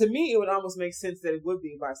 Because to me, it would almost make sense that it would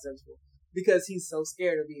be bisexual. Because he's so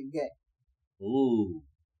scared of being gay. Ooh.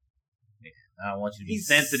 I don't want you to be he's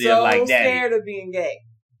sensitive so like that. He's scared of being gay.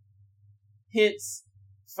 Hence,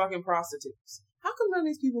 fucking prostitutes. How come none of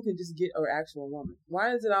these people can just get an actual woman?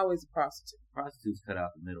 Why is it always a prostitute? Prostitutes cut out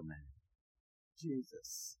the middleman.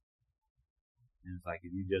 Jesus. And it's like,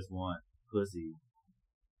 if you just want pussy,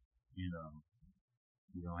 you know,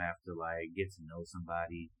 you don't have to, like, get to know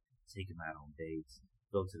somebody, take them out on dates,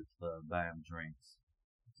 go to the club, buy them drinks.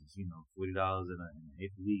 Just, you know, $40 in an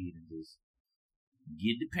eighth of weed and just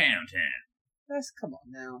get the pound town. Come on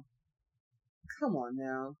now. Come on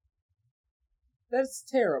now. That's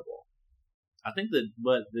terrible. I think the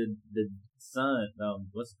son,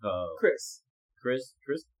 what's it called? Chris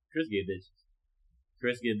get bitches.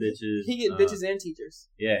 Chris get bitches. He get bitches and teachers.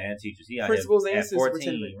 Yeah, and teachers. He principals and at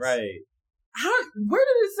 14, right? Where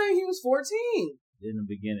did it say he was 14? In the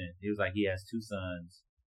beginning, he was like he has 2 sons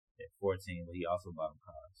at 14, but he also bought them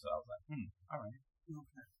cars. So I was like, all right.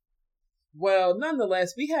 Okay. Well,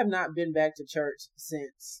 nonetheless, we have not been back to church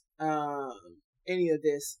since any of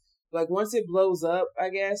this. Like, once it blows up, I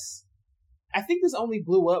guess. I think this only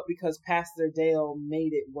blew up because Pastor Dale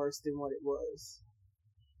made it worse than what it was.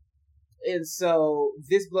 And so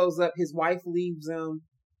this blows up. His wife leaves him.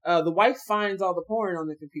 The wife finds all the porn on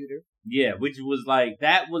the computer. Yeah, which was like,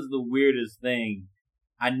 that was the weirdest thing.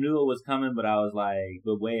 I knew it was coming, but I was like,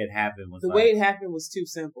 the way it happened was way it happened was too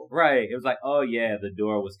simple. Right. It was like, oh yeah, the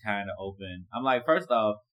door was kind of open. I'm like, first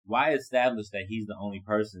off, why establish that he's the only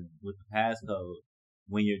person with the passcode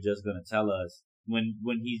when you're just going to tell us, when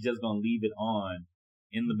he's just going to leave it on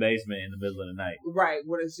in the basement in the middle of the night? Right.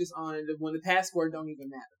 When it's just on, when the password don't even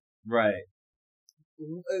matter. Right.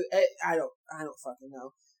 I don't fucking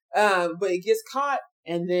know. But it gets caught,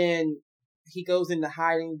 and then he goes into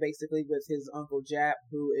hiding basically with his Uncle Jap,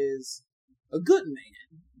 who is a good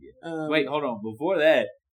man. Yeah. Wait, hold on. Before that,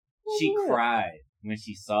 she cried when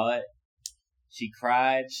she saw it. She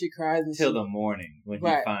cried till the morning when he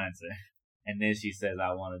finds her. And then she says,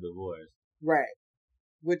 I want a divorce. Right.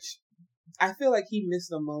 Which I feel like he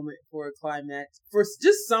missed a moment for a climax, for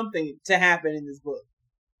just something to happen in this book.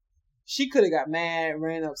 She could have got mad,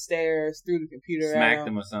 ran upstairs, threw the computer smacked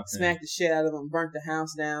him or something. Smacked the shit out of him, burnt the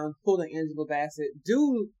house down, pulled an Angela Bassett,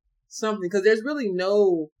 do something. Because there's really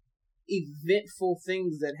no eventful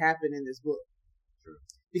things that happen in this book. True.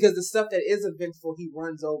 Because the stuff that is eventful, he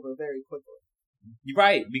runs over very quickly.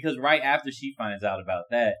 Right, because right after she finds out about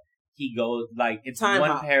that, he goes, like, it's Time one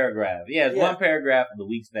hop. paragraph. Yeah, it's one paragraph of the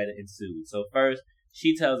weeks that it ensued. So first,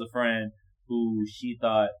 she tells a friend who she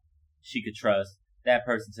thought she could trust. That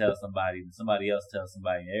person tells somebody, and somebody else tells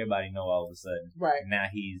somebody, and everybody know all of a sudden. Right. And now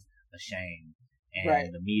he's ashamed,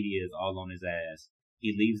 and the media is all on his ass.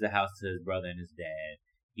 He leaves the house to his brother and his dad.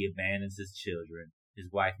 He abandons his children. His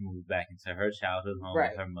wife moves back into her childhood home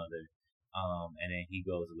with her mother. And then he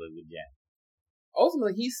goes to live with Jack.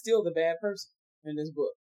 Ultimately, he's still the bad person in this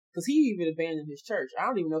book. Because he even abandoned his church. I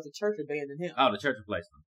don't even know if the church abandoned him. Oh, the church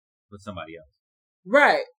replaced him with somebody else.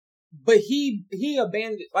 Right. But he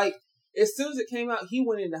abandoned it. Like, as soon as it came out, he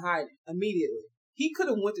went into hiding immediately. He could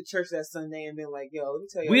have went to church that Sunday and been like, yo, let me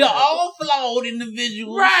tell you. We are all flawed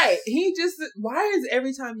individuals. Right. He just, why is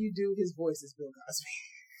every time you do his voice is Bill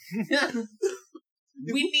Cosby?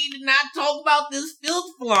 We need to not talk about this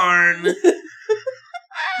filth flarn.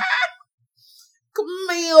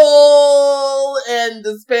 Camille and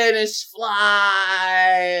the Spanish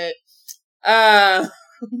fly.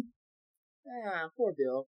 Poor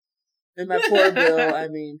Bill. And by poor Bill, I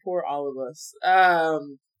mean poor all of us.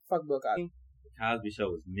 Fuck Bill Cosby. The Cosby Show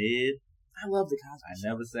was mid. I love the Cosby Show.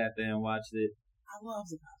 I never sat there and watched it. I love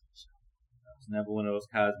the Cosby Show. I was never one of those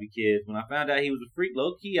Cosby kids. When I found out he was a freak,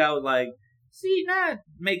 low key, I was like, see, that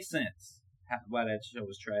makes sense. Why that show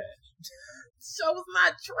was trash. Show was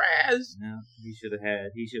not trash. No, he should have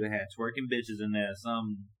had twerking bitches in there.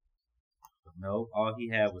 No, all he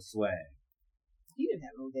had was swag. He didn't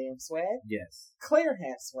have no damn swag. Yes. Claire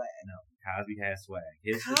had swag. No, Cosby had swag.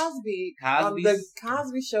 The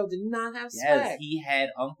Cosby Show did not have swag. Yes, he had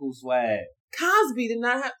Uncle swag. Cosby did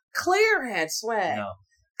not have. Claire had swag. No.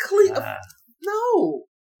 No.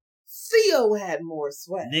 Theo had more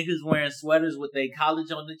swag. Niggas wearing sweaters with their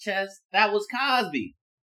college on the chest. That was Cosby.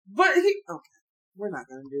 But okay, we're not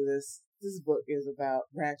gonna do this. This book is about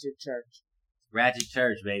Ratchet Church. Ratchet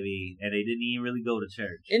Church, baby. And they didn't even really go to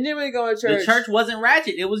church. It didn't really go to church. The church wasn't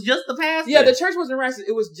ratchet. It was just the pastor. Yeah, the church wasn't ratchet.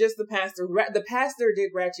 It was just the pastor. The pastor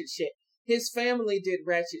did ratchet shit. His family did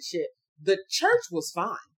ratchet shit. The church was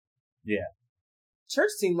fine. Yeah.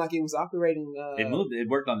 Church seemed like it was operating. It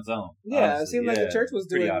worked on its own. Yeah, honestly. It seemed like the church was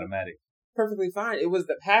doing pretty automatic. Perfectly fine. It was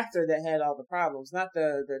the pastor that had all the problems, not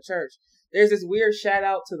the church. There's this weird shout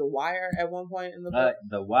out to The Wire at one point in the book.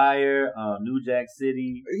 The Wire, New Jack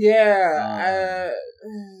City. Yeah.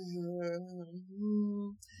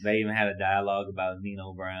 They even had a dialogue about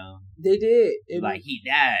Nino Brown. They did. He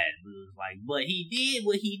died. It was like, but he did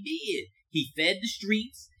what he did. He fed the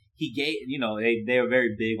streets. He gave, they were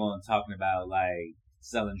very big on talking about, like,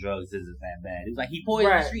 selling drugs isn't that bad. It was like, he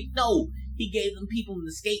poisoned the street. No, he gave them people an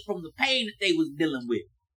escape from the pain that they was dealing with.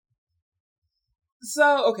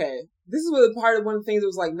 So, okay. This is one of the things that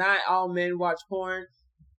was like, not all men watch porn.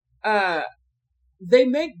 They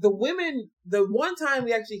make the women, the one time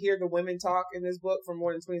we actually hear the women talk in this book for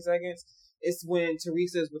more than 20 seconds, it's when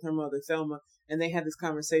Teresa's with her mother, Thelma, and they had this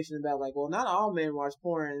conversation about like, well, not all men watch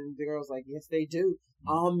porn. And the girl's like, yes, they do.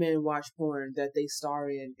 All men watch porn that they star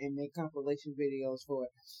in and make compilation videos for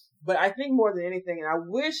it. But I think more than anything, and I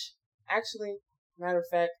wish, actually, matter of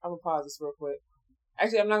fact, I'm going to pause this real quick.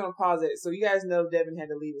 Actually, I'm not going to pause it. So you guys know Devin had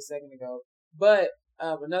to leave a second ago. But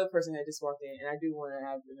another person had just walked in, and I do want to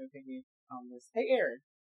have an opinion on this. Hey, Aaron.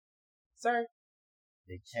 Sir?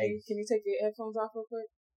 Can you take your headphones off real quick?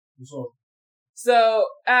 What's up? So,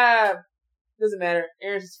 doesn't matter.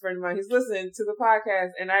 Aaron's just a friend of mine. He's listening to the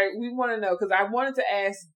podcast, and we want to know, because I wanted to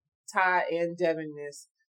ask Ty and Devin this.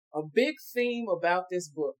 A big theme about this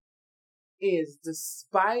book is,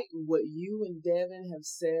 despite what you and Devin have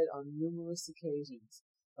said on numerous occasions,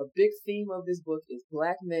 a big theme of this book is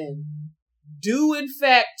black men do in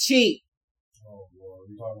fact cheat. Oh, Lord.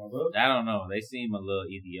 You talking about this? I don't know. They seem a little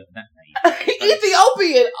Ethiopian.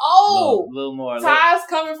 Ethiopian. Oh, a little more. Ty's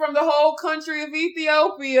coming from the whole country of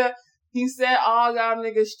Ethiopia. He said, all y'all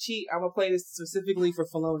niggas cheat. I'm going to play this specifically for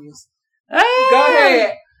Felonious. Go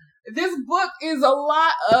ahead. This book is a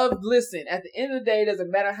lot of, listen, at the end of the day, it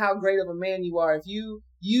doesn't matter how great of a man you are. If you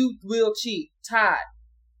will cheat. Ty,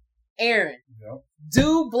 Aaron,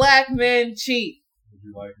 do black men cheat? Would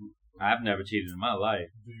you like? I've never cheated in my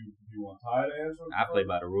life. Do you want Ty to answer? I play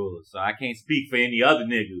by the rules, so I can't speak for any other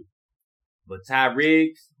nigga. But Ty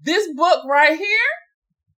Riggs. This book right here,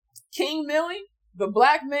 King Milli, the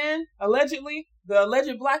black man, allegedly, the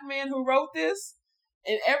alleged black man who wrote this,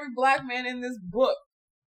 and every black man in this book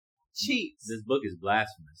cheats. This book is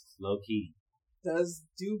blasphemous, low key.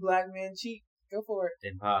 Do black men cheat? Go for it.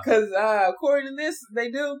 Impossible. Because according to this, they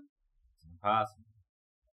do. Impossible.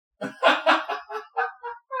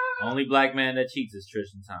 Only black man that cheats is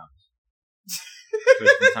Tristan Thompson.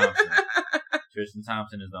 Tristan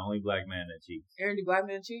Thompson is the only black man that cheats. Aaron, do black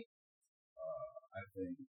men cheat?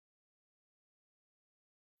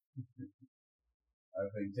 I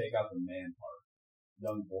think take out the man part.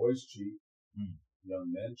 Young boys cheat.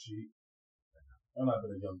 Young men cheat. I'm not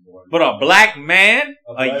been a young boy. But a black man?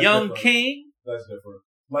 A young different. King? That's different.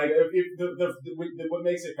 Like, if what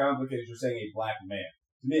makes it complicated is you're saying a black man.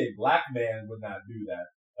 To me, a black man would not do that.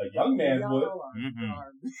 A young man would.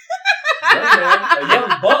 A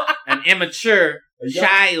young buck. An immature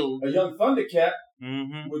child. A young Thundercat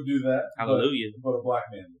would do that. Hallelujah. But a black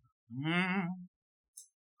man would.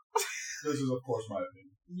 This is, of course, my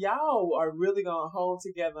opinion. Y'all are really going to hold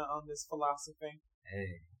together on this philosophy.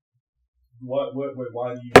 Hey. Why do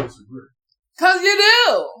you disagree? Because you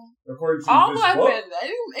do. According to all this black book, men,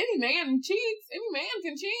 any man cheats. Any man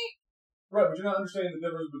can cheat. Right, but you're not understanding the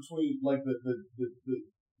difference between, like, the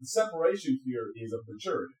separation here is of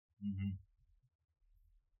maturity.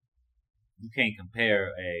 You can't compare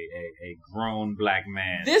a grown black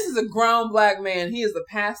man. This is a grown black man. He is the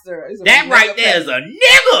pastor. That right there is a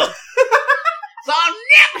nigga. It's a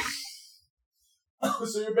nigga.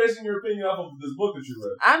 So you're basing your opinion off of this book that you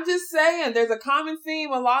read. I'm just saying, there's a common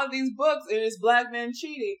theme in a lot of these books, and it's black men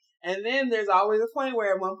cheating. And then there's always a point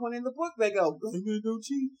where at one point in the book they go, black men don't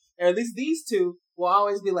cheat. Or at least these two will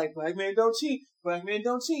always be like, black men don't cheat. Black men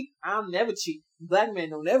don't cheat. I'll never cheat. Black men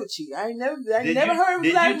don't ever cheat. I ain't never heard of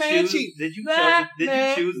black man cheat. Did you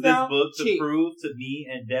choose this book to prove to me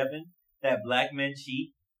and Devin that black men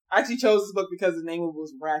cheat? I actually chose this book because the name of it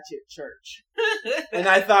was Ratchet Church. And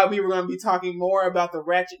I thought we were going to be talking more about the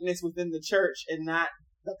ratchetness within the church and not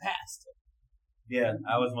the pastor. Yeah,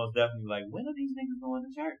 I was most definitely like, when are these niggas going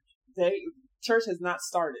to church? Church has not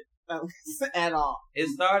started at all. It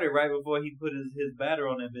started right before he put his batter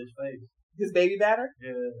on that bitch face. His baby batter?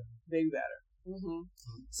 Yeah. Baby batter.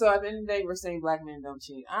 So at the end of the day, we're saying black men don't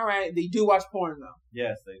cheat. All right. They do watch porn, though.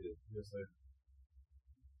 Yes, they do. Yes, they do.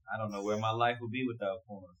 I don't know where my life would be without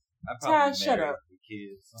porn. I'd probably shut up. With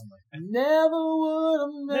kids, something like that. Never would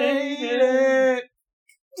have made it.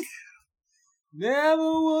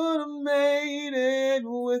 Never would have made it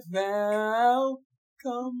without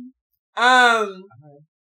come.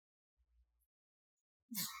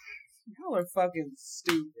 Y'all are fucking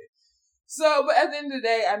stupid. So, but at the end of the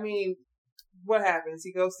day, I mean, what happens?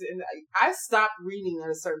 He goes to, and I stopped reading at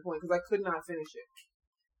a certain point because I could not finish it.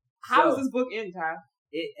 How does this book end, Ty?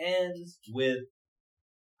 It ends with,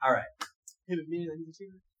 all right. Him admitting that he's a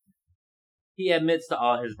cheater? He admits to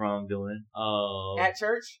all his wrongdoing. At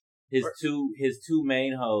church? His two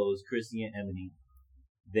main hoes, Chrissy and Emily,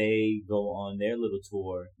 they go on their little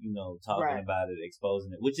tour, talking about it,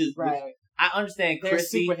 exposing it, which is, I understand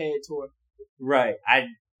Chrissy. Their Superhead tour. Right. I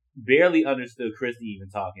barely understood Chrissy even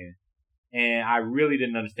talking. And I really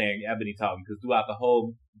didn't understand Ebony talking because throughout the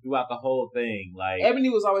whole thing, like Ebony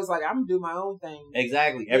was always like, "I'm gonna do my own thing."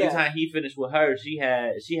 Exactly. Every time he finished with her, she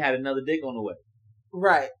had another dick on the way.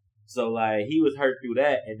 Right. So like he was hurt through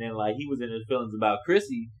that, and then like he was in his feelings about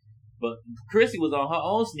Chrissy, but Chrissy was on her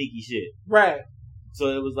own sneaky shit. Right.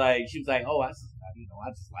 So it was like she was like, "Oh, I just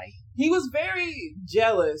like." He was very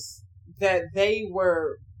jealous that they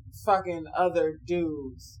were fucking other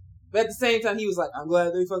dudes. But at the same time, he was like, "I'm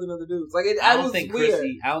glad they fucking other dudes." Like, I don't think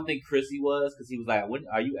Chrissy was, because he was like, "When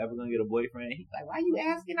are you ever gonna get a boyfriend?" He's like, "Why you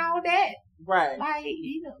asking all that?" Right. Like,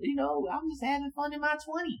 I'm just having fun in my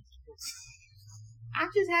 20s. I'm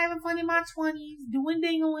just having fun in my 20s, doing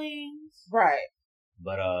ding-a-lings. Right.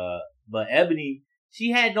 But Ebony,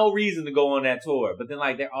 she had no reason to go on that tour. But then,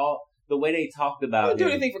 like, they're all the way they talked about him. They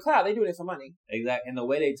don't do anything for clout. They do it for money. Exactly. And the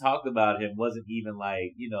way they talked about him wasn't even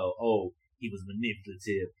like, oh, he was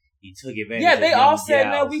manipulative. He took advantage. Yeah, they all said,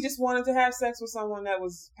 gals. "No, we just wanted to have sex with someone that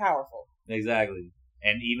was powerful." Exactly.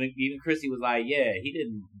 And even Chrissy was like, "Yeah, he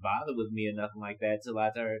didn't bother with me or nothing like that till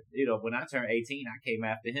I turned, when I turned 18, I came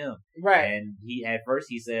after him." Right. And at first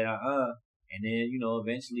he said, and then,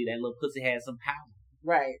 eventually that little pussy had some power.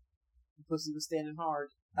 Right. The pussy was standing hard.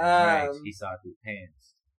 Right. He saw through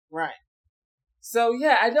pants. Right. So,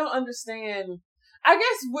 yeah, I don't understand. I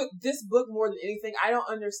guess with this book more than anything, I don't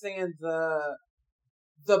understand the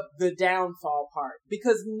downfall part,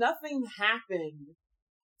 because nothing happened.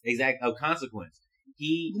 Exactly. Of consequence.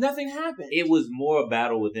 Nothing happened. It was more a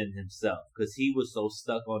battle within himself, because he was so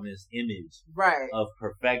stuck on this image of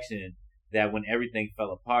perfection that when everything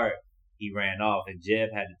fell apart, he ran off, and Jab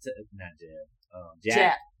had to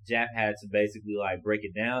Jap had to basically like break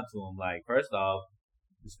it down to him, like, first off,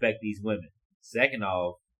 respect these women. Second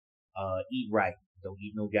off, eat right. Don't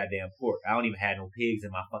eat no goddamn pork. I don't even have no pigs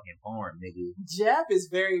in my fucking farm, nigga. Jap is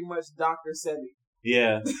very much Dr. Sebi.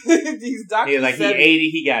 Yeah. He's Dr. Sebi. He 80,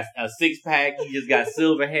 he got a 6-pack, he just got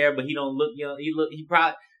silver hair, but he don't look young.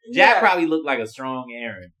 Jap probably looked like a strong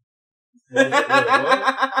Aaron. What?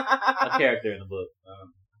 A character in the book.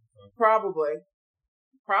 Probably.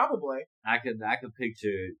 I could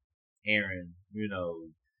picture Aaron,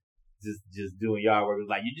 just doing yard work. It was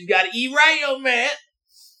like, you just gotta eat right, yo, man.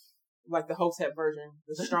 Like the Hotep version,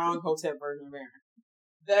 the strong Hotep version of Aaron.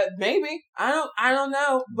 That maybe I don't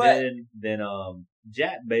know, but then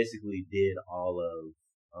Jack basically did all of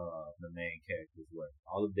the main character's work,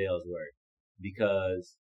 all of Dale's work,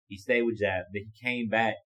 because he stayed with Jack. Then he came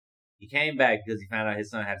back. He came back because he found out his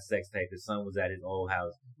son had a sex tape. His son was at his old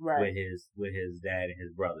house with his dad and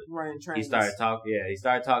his brother. He started talking. Yeah, he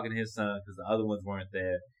started talking to his son because the other ones weren't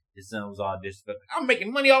there. His son was all disrespectful. I'm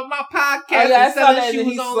making money off my podcast. Oh, yeah, I saw that. And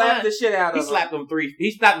he slapped the shit out of him.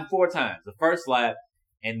 He slapped him 4 times. The first slap,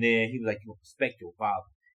 and then he was like, "You respect your father."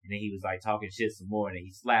 And then he was like talking shit some more, and then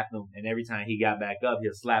he slapped him. And every time he got back up,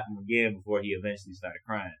 he'll slap him again before he eventually started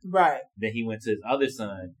crying. Right. Then he went to his other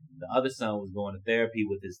son. The other son was going to therapy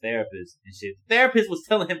with his therapist and shit. The therapist was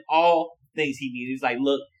telling him all things he needed. He was like,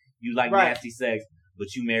 "Look, you like nasty sex,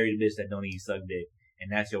 but you married a bitch that don't even suck dick,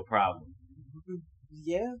 and that's your problem."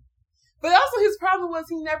 Yeah. But also his problem was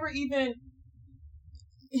he never even...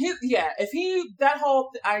 that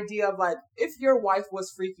whole idea of like, if your wife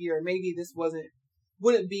was freakier, maybe this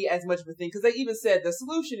wouldn't be as much of a thing. Because they even said the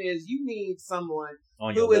solution is you need someone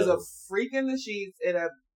who is a freak in the sheets and a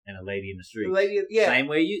lady in the street.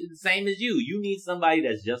 Same as you. You need somebody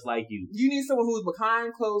that's just like you. You need someone who's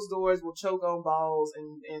behind closed doors, will choke on balls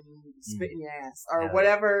and spit in your ass or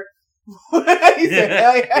whatever. He said,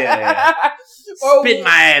 hell yeah. Spit in my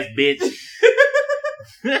ass, bitch.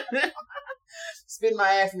 Spit in my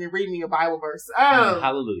ass and then read me a Bible verse.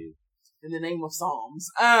 Hallelujah. In the name of Psalms.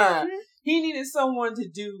 He needed someone to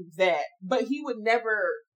do that, but he would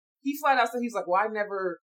never. He flat out said, he's like, "Well, I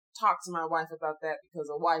never talked to my wife about that because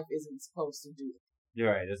a wife isn't supposed to do it."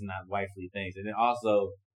 You're right. It's not wifely things. And then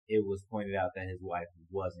also, it was pointed out that his wife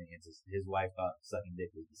wasn't into. His wife thought sucking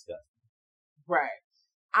dick was disgusting. Right.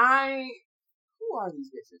 Who are these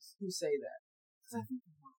bitches who say that?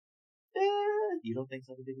 You don't think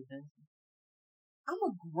so, Diggy Thing? I'm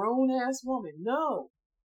a grown ass woman. No.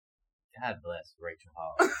 God bless Rachel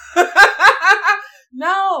Hall.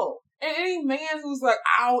 No. And any man who's like,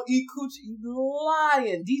 I'll eat coochie, you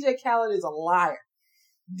lying. DJ Khaled is a liar.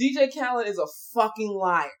 DJ Khaled is a fucking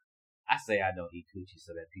liar. I say I don't eat coochie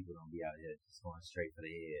so that people don't be out here just going straight for the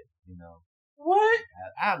head, you know. What?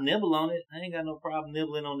 I'll nibble on it. I ain't got no problem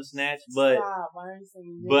nibbling on the snatch, but Stop. I ain't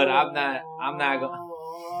saying but no. I'm not going.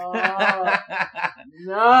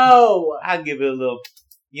 No. I'll give it a little,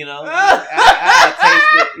 you know. I'll taste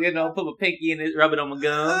it, you know. Put my pinky in it, rub it on my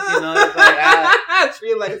gums, you know. It's like I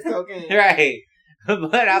treat it like it's cocaine, right?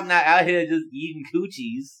 But I'm not out here just eating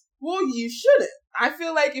coochies. Well, you shouldn't. I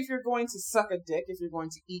feel like if you're going to suck a dick, if you're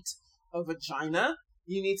going to eat a vagina,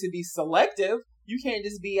 you need to be selective. You can't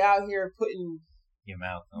just be out here putting your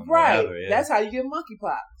mouth on right. Whatever, yeah. That's how you get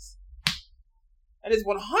monkeypox. That is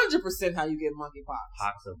 100% how you get monkeypox.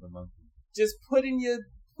 Pox of the monkey. Just putting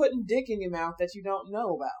dick in your mouth that you don't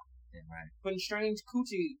know about. Yeah, right. Putting strange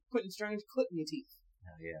clit in your teeth.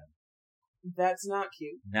 Hell yeah. That's not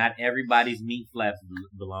cute. Not everybody's meat flaps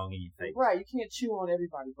belong in your face. Right. You can't chew on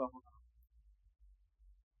everybody's bubble gum.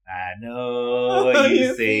 I know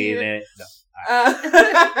you say that.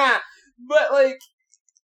 No. But like,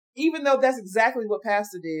 even though that's exactly what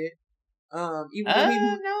Pastor did, even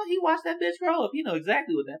though he watched that bitch grow up. He know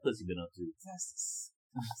exactly what that pussy been up to. That's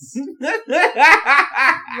disgusting.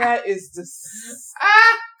 That is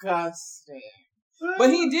disgusting.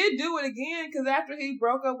 But he did do it again because after he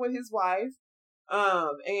broke up with his wife,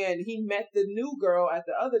 and he met the new girl at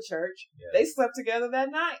the other church, they slept together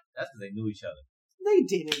that night. That's because they knew each other. They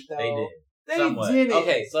didn't though. They did. They somewhat. didn't.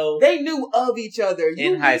 Okay, so they knew of each other.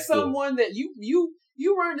 You in high met school. someone that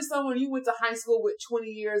you run into someone you went to high school with 20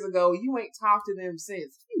 years ago. You ain't talked to them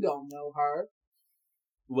since. You don't know her.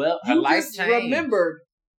 Well, her you life just changed. Remembered.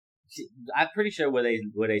 I'm pretty sure where they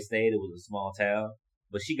stayed, it was a small town.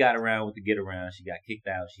 But she got around with the get around. She got kicked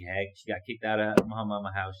out. She got kicked out of her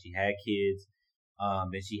mama's house. She had kids.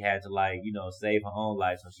 Then she had to save her own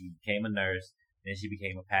life. So she became a nurse. Then she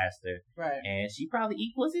became a pastor. Right. And she probably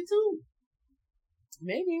eat pussy too.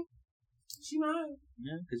 Maybe. She might.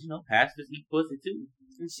 Yeah, because pastors eat pussy too.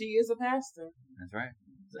 And she is a pastor. That's right.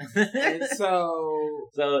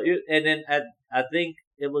 And I think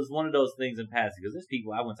it was one of those things in passing because there's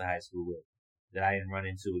people I went to high school with that I didn't run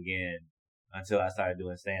into again until I started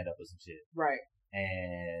doing stand up or some shit. Right.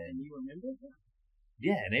 And you remember that?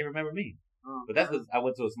 Yeah, and they remember me. But that's because I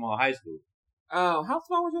went to a small high school. Oh, how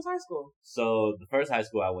small was your high school? So the first high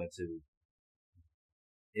school I went to,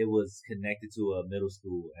 it was connected to a middle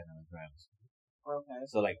school and a grammar school. Okay.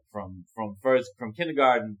 So like from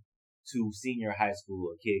kindergarten to senior high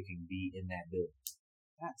school, a kid can be in that building.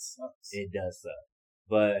 That sucks. It does suck.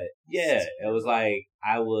 But yeah, it was like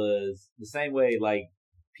I was the same way like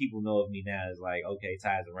people know of me now is like, okay,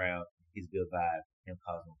 Ty's around, he's a good vibe, him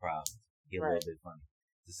cause no problems. Get a little bit funny.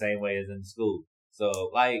 It's the same way as in school.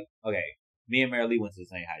 So like, okay, me and Mary Lee went to the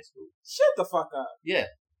same high school. Shut the fuck up. Yeah.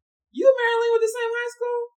 You and Mary Lee went to the same high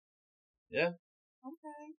school? Yeah.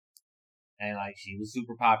 Okay. And like she was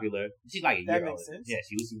super popular. She's like a year older. Sense. Yeah,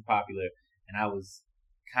 she was super popular, and I was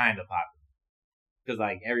kind of popular because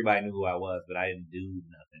like everybody knew who I was, but I didn't do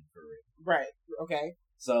nothing for real. Right. Okay.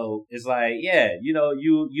 So it's like, yeah,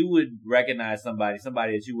 you would recognize somebody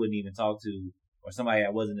that you wouldn't even talk to, or somebody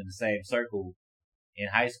that wasn't in the same circle in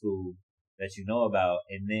high school that you know about,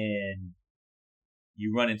 and then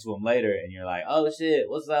you run into them later, and you're like, oh shit,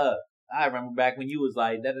 what's up? I remember back when you was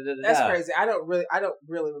like, da da da da. That's crazy. I don't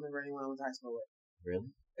really remember anyone I went to high school with.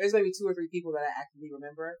 Really? There's maybe 2 or 3 people that I actively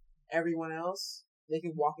remember. Everyone else, they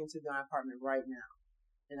can walk into my apartment right now,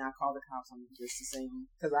 and I call the cops on them just the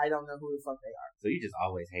same because I don't know who the fuck they are. So you just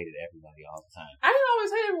always hated everybody all the time. I didn't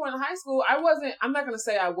always hate everyone in high school. I'm not gonna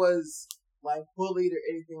say I was like bullied or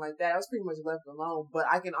anything like that. I was pretty much left alone.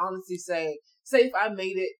 But I can honestly say if I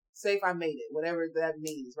made it, whatever that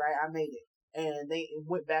means, right? I made it. And they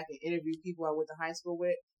went back and interviewed people I went to high school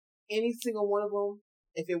with. Any single one of them,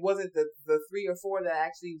 if it wasn't the 3 or 4 that I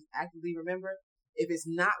actually actively remember, if it's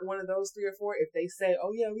not one of those 3 or 4, if they say,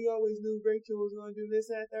 oh yeah, we always knew Rachel was going to do this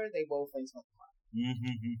and that third, they bold face fucking lie.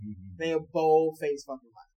 They a bold face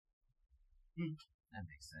fucking lie. That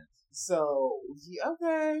makes sense. So, yeah,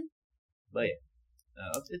 okay. But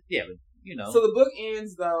yeah, but So the book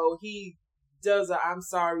ends though, he does a I'm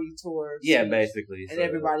sorry tour. Yeah, basically. And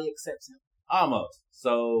everybody accepts him. Almost.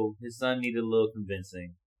 So his son needed a little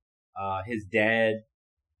convincing. His dad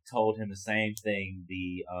told him the same thing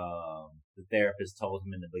the therapist told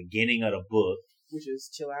him in the beginning of the book, which is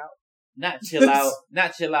chill out. Not chill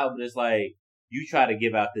out, but it's like you try to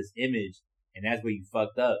give out this image and that's where you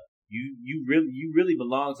fucked up. You really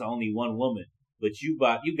belong to only one woman, but you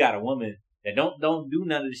got a woman that don't do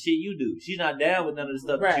none of the shit you do. She's not down with none of the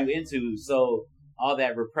stuff that you into. So all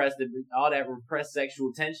that repressed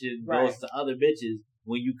sexual tension goes to other bitches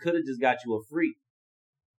when you could have just got you a freak.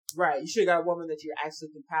 Right. You should have got a woman that you're actually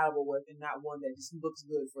compatible with and not one that just looks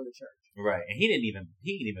good for the church. Right. And he didn't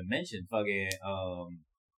even mention fucking,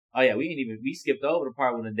 we skipped over the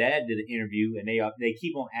part when the dad did an interview and they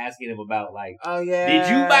keep on asking him about like, did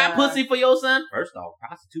you buy pussy for your son? First off,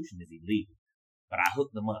 prostitution is illegal, but I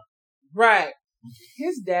hooked them up. Right.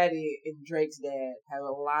 His daddy and Drake's dad have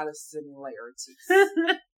a lot of similarities.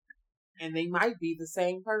 And they might be the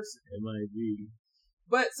same person. It might be.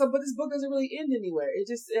 But this book doesn't really end anywhere. It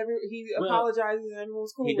just apologizes and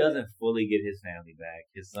everyone's cool. He doesn't fully get his family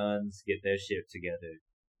back. His sons get their shit together.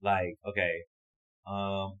 Like, okay,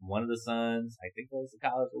 one of the sons, I think goes to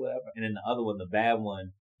college or whatever, and then the other one, the bad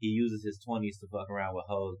one, he uses his 20s to fuck around with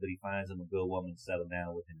hoes, but he finds him a good woman to settle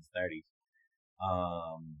down with in his 30s.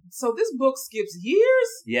 So this book skips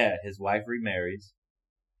years? Yeah, his wife remarries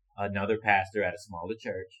another pastor at a smaller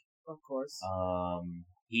church. Of course.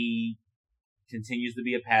 He continues to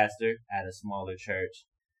be a pastor at a smaller church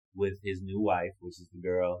with his new wife, which is the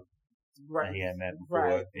girl that he had met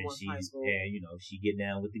before, and she get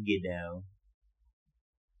down with the get down.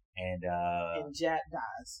 And Jack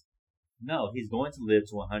dies. No, he's going to live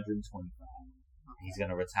to 125. He's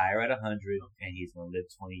going to retire at 100, and he's going to live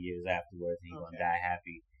 20 years afterwards, and he's going to die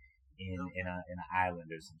happy in an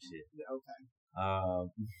island or some shit. Okay.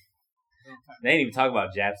 They didn't even talk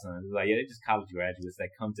about Japson. It was like, they just college graduates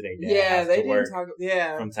that come to their dad's house to work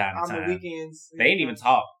from time to time. On the weekends. They didn't even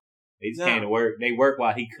talk. They just came to work. They work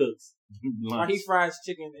while he cooks lunch. While he fries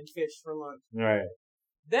chicken and fish for lunch. Right.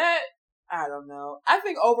 That, I don't know. I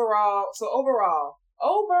think overall,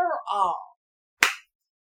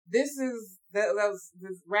 this was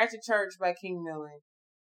Ratchet Church by King Milli.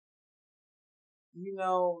 You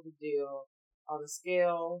know the deal. On a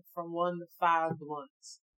scale from 1 to 5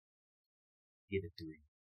 blunts. Give it 3.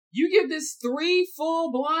 You give this 3 full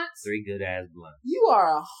blunts? 3 good ass blunts. You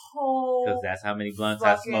are a whole. Because that's how many blunts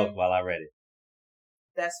I smoked while I read it.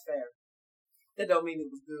 That's fair. That don't mean it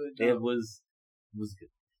was good, though. It was good.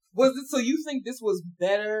 Was it? So you think this was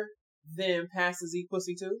better than Pastors Eat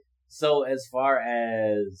Pussy too? So as far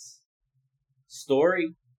as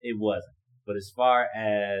story, it wasn't. But as far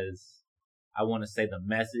as, I want to say, the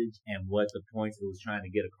message and what the points it was trying to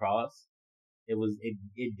get across, it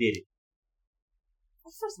did it.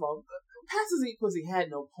 Well, first of all, Pastors Eat Pussy had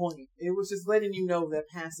no point. It was just letting you know that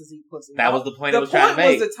Pastors Eat Pussy. That was the point it was trying to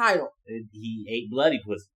make. The point was the title. He ate bloody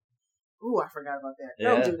pussy. Ooh, I forgot about that. Yeah.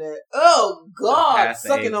 Don't do that. Oh, God.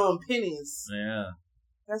 Sucking on pennies. Yeah.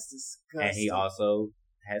 That's disgusting. And he also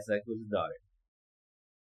had sex with his daughter.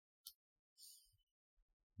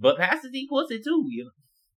 But Pastors Eat Pussy too,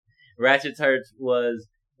 Ratchet Church was,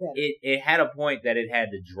 it had a point that it had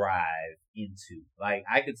to drive into. Like,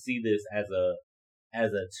 I could see this as a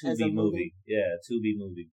Tubi movie. Yeah, a Tubi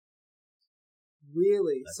movie.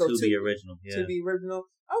 Really? A Tubi original. Yeah. Tubi original.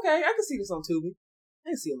 Okay, I could see this on Tubi. I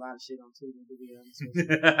can see a lot of shit on Tubi, to be honest with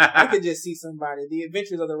you. I could just see somebody, The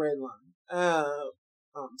Adventures of the Red Line,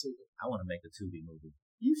 on Tubi. I want to make a Tubi movie.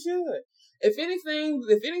 You should. If anything,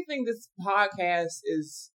 this podcast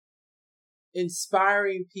is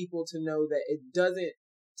inspiring people to know that it doesn't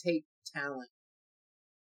take talent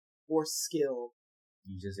or skill.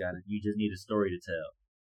 You just need a story to tell.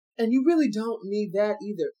 And you really don't need that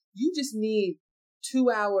either. You just need 2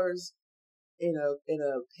 hours in a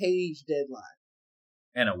page deadline.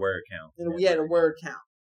 And a word count. A word count.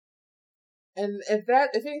 And if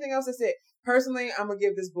anything else, that's it. Personally, I'm gonna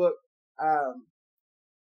give this book, I'll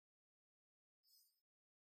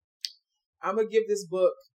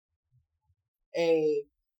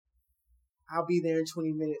be there in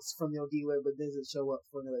 20 minutes from your dealer, but doesn't show up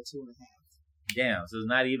for another 2.5. Damn, so it's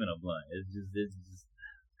not even a blunt. It's just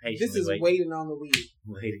patiently This is waiting on the weed.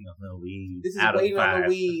 Waiting on the weed. This is waiting on the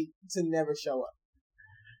weed to never show up.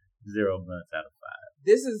 0 blunts out of 5.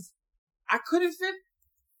 I couldn't fit.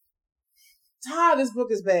 Todd, this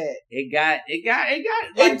book is bad. It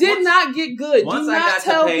did not get good. Once Do I not got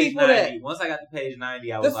tell to page people 90, that. Once I got to page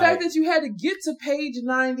 90, I was the fact that you had to get to page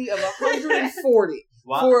 90 of 140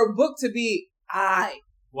 for a book to be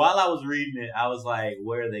While I was reading it, I was like,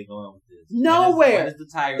 where are they going with this? Nowhere. When is the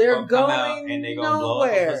tiger going to come out and they're going to blow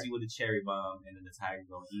up a pussy with a cherry bomb and then the tiger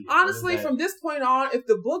going to eat it? Honestly, from this point on, if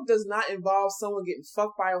the book does not involve someone getting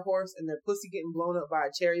fucked by a horse and their pussy getting blown up by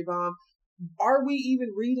a cherry bomb, are we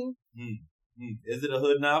even reading? Is it a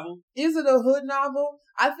hood novel? Is it a hood novel?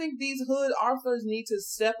 I think these hood authors need to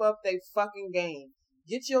step up their fucking game.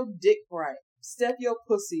 Get your dick right. Step your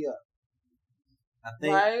pussy up. I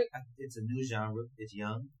think right? It's a new genre. It's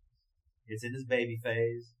young. It's in its baby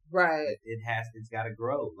phase. Right. It's got to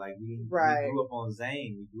grow. Like we grew up on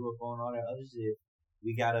Zayn. We grew up on all that other shit.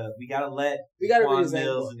 We gotta let Quan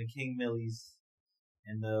Mills and the King Millis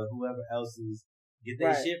and the whoever else is get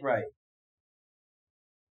their shit right.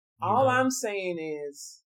 All I'm saying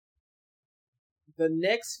is the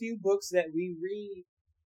next few books that we read,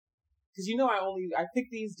 because I pick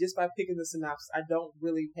these just by picking the synopsis. I don't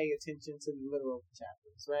really pay attention to the literal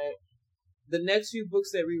chapters, right? The next few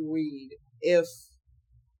books that we read, if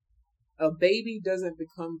a baby doesn't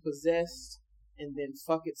become possessed and then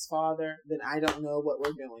fuck its father, then I don't know what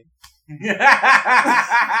we're doing.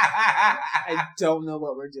 I don't know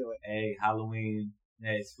what we're doing. Hey, Halloween.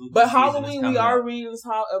 Hey, but Halloween, we are going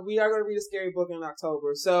to read a scary book in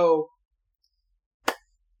October. So,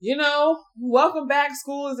 welcome back.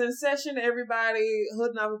 School is in session, everybody.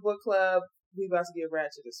 Hood Novel Book Club. We about to get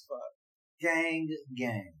ratchet as fuck. Gang.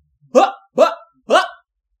 But.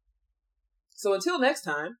 So until next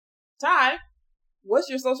time, Ty, what's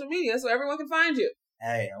your social media so everyone can find you?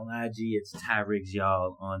 Hey, on IG, it's Tyriggs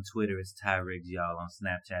Y'all. On Twitter, it's Tyriggs Y'all. On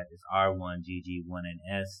Snapchat, it's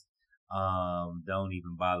R1GG1NS. Don't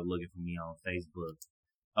even bother looking for me on Facebook.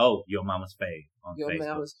 Oh, Your Mama's Fave on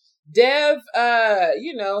Facebook. Dev,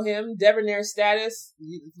 him, Debonair Status.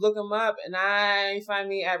 You look him up, and I find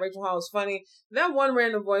me at Rachel Hall is Funny. That one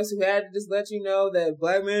random voice who had to just let you know that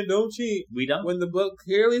black men don't cheat. We don't. When the book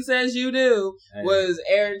clearly says you do, was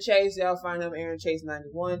Aaron Chase. Y'all find him, Aaron Chase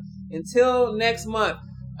 91. Until next month,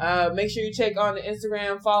 make sure you check on the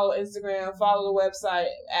Instagram, follow the website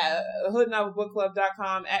at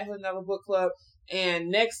hoodnovelbookclub.com, at hoodnovelbookclub. And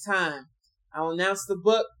next time, I'll announce the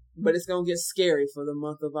book, but it's going to get scary for the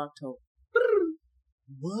month of October.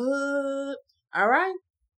 What? All right.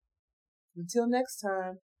 Until next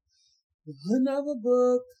time, the Hood Novel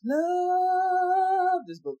Book Club.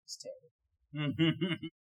 This book is terrible.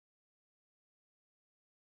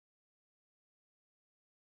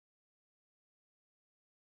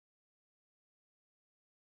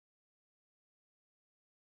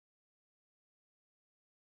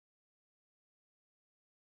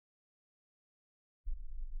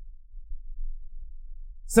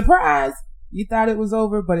 Surprise! You thought it was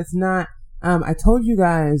over, but it's not. I told you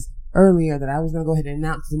guys earlier that I was going to go ahead and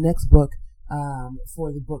announce the next book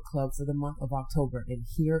for the book club for the month of October, and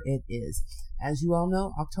here it is. As you all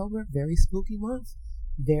know, October, very spooky month.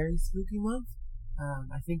 Very spooky month.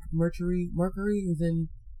 I think Mercury is in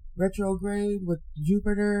retrograde with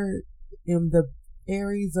Jupiter in the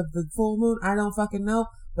Aries of the full moon. I don't fucking know,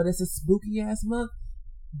 but it's a spooky ass month.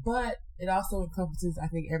 But it also encompasses, I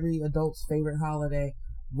think, every adult's favorite holiday,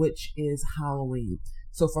 which is Halloween.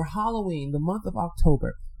 So for Halloween, the month of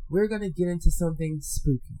October, we're going to get into something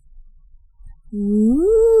spooky.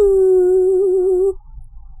 Ooh.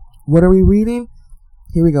 What are we reading?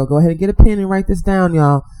 Here we go. Go ahead and get a pen and write this down,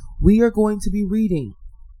 y'all. We are going to be reading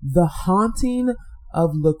The Haunting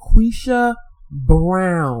of LaQuisha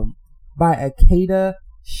Brown by Akeda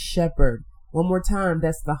Shepard. One more time.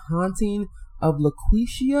 That's The Haunting of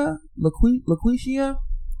LaQuisha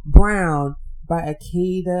Brown by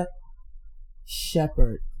Akeda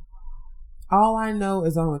Shepard. All I know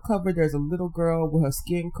is on the cover there's a little girl with her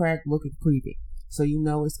skin cracked looking creepy. So you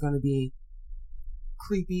know it's going to be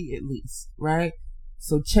creepy at least, right?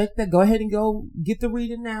 So check that. Go ahead and go get the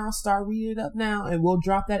reading now. Start reading it up now, and we'll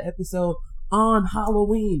drop that episode on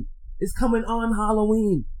Halloween. It's coming on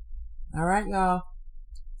Halloween. All right, y'all.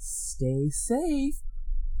 Stay safe.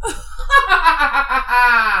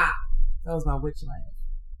 That was my witch laugh.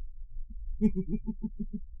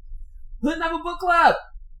 Hood Novel Book Club.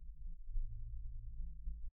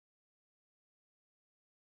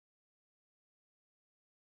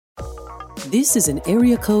 This is an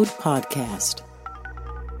Area Code Podcast.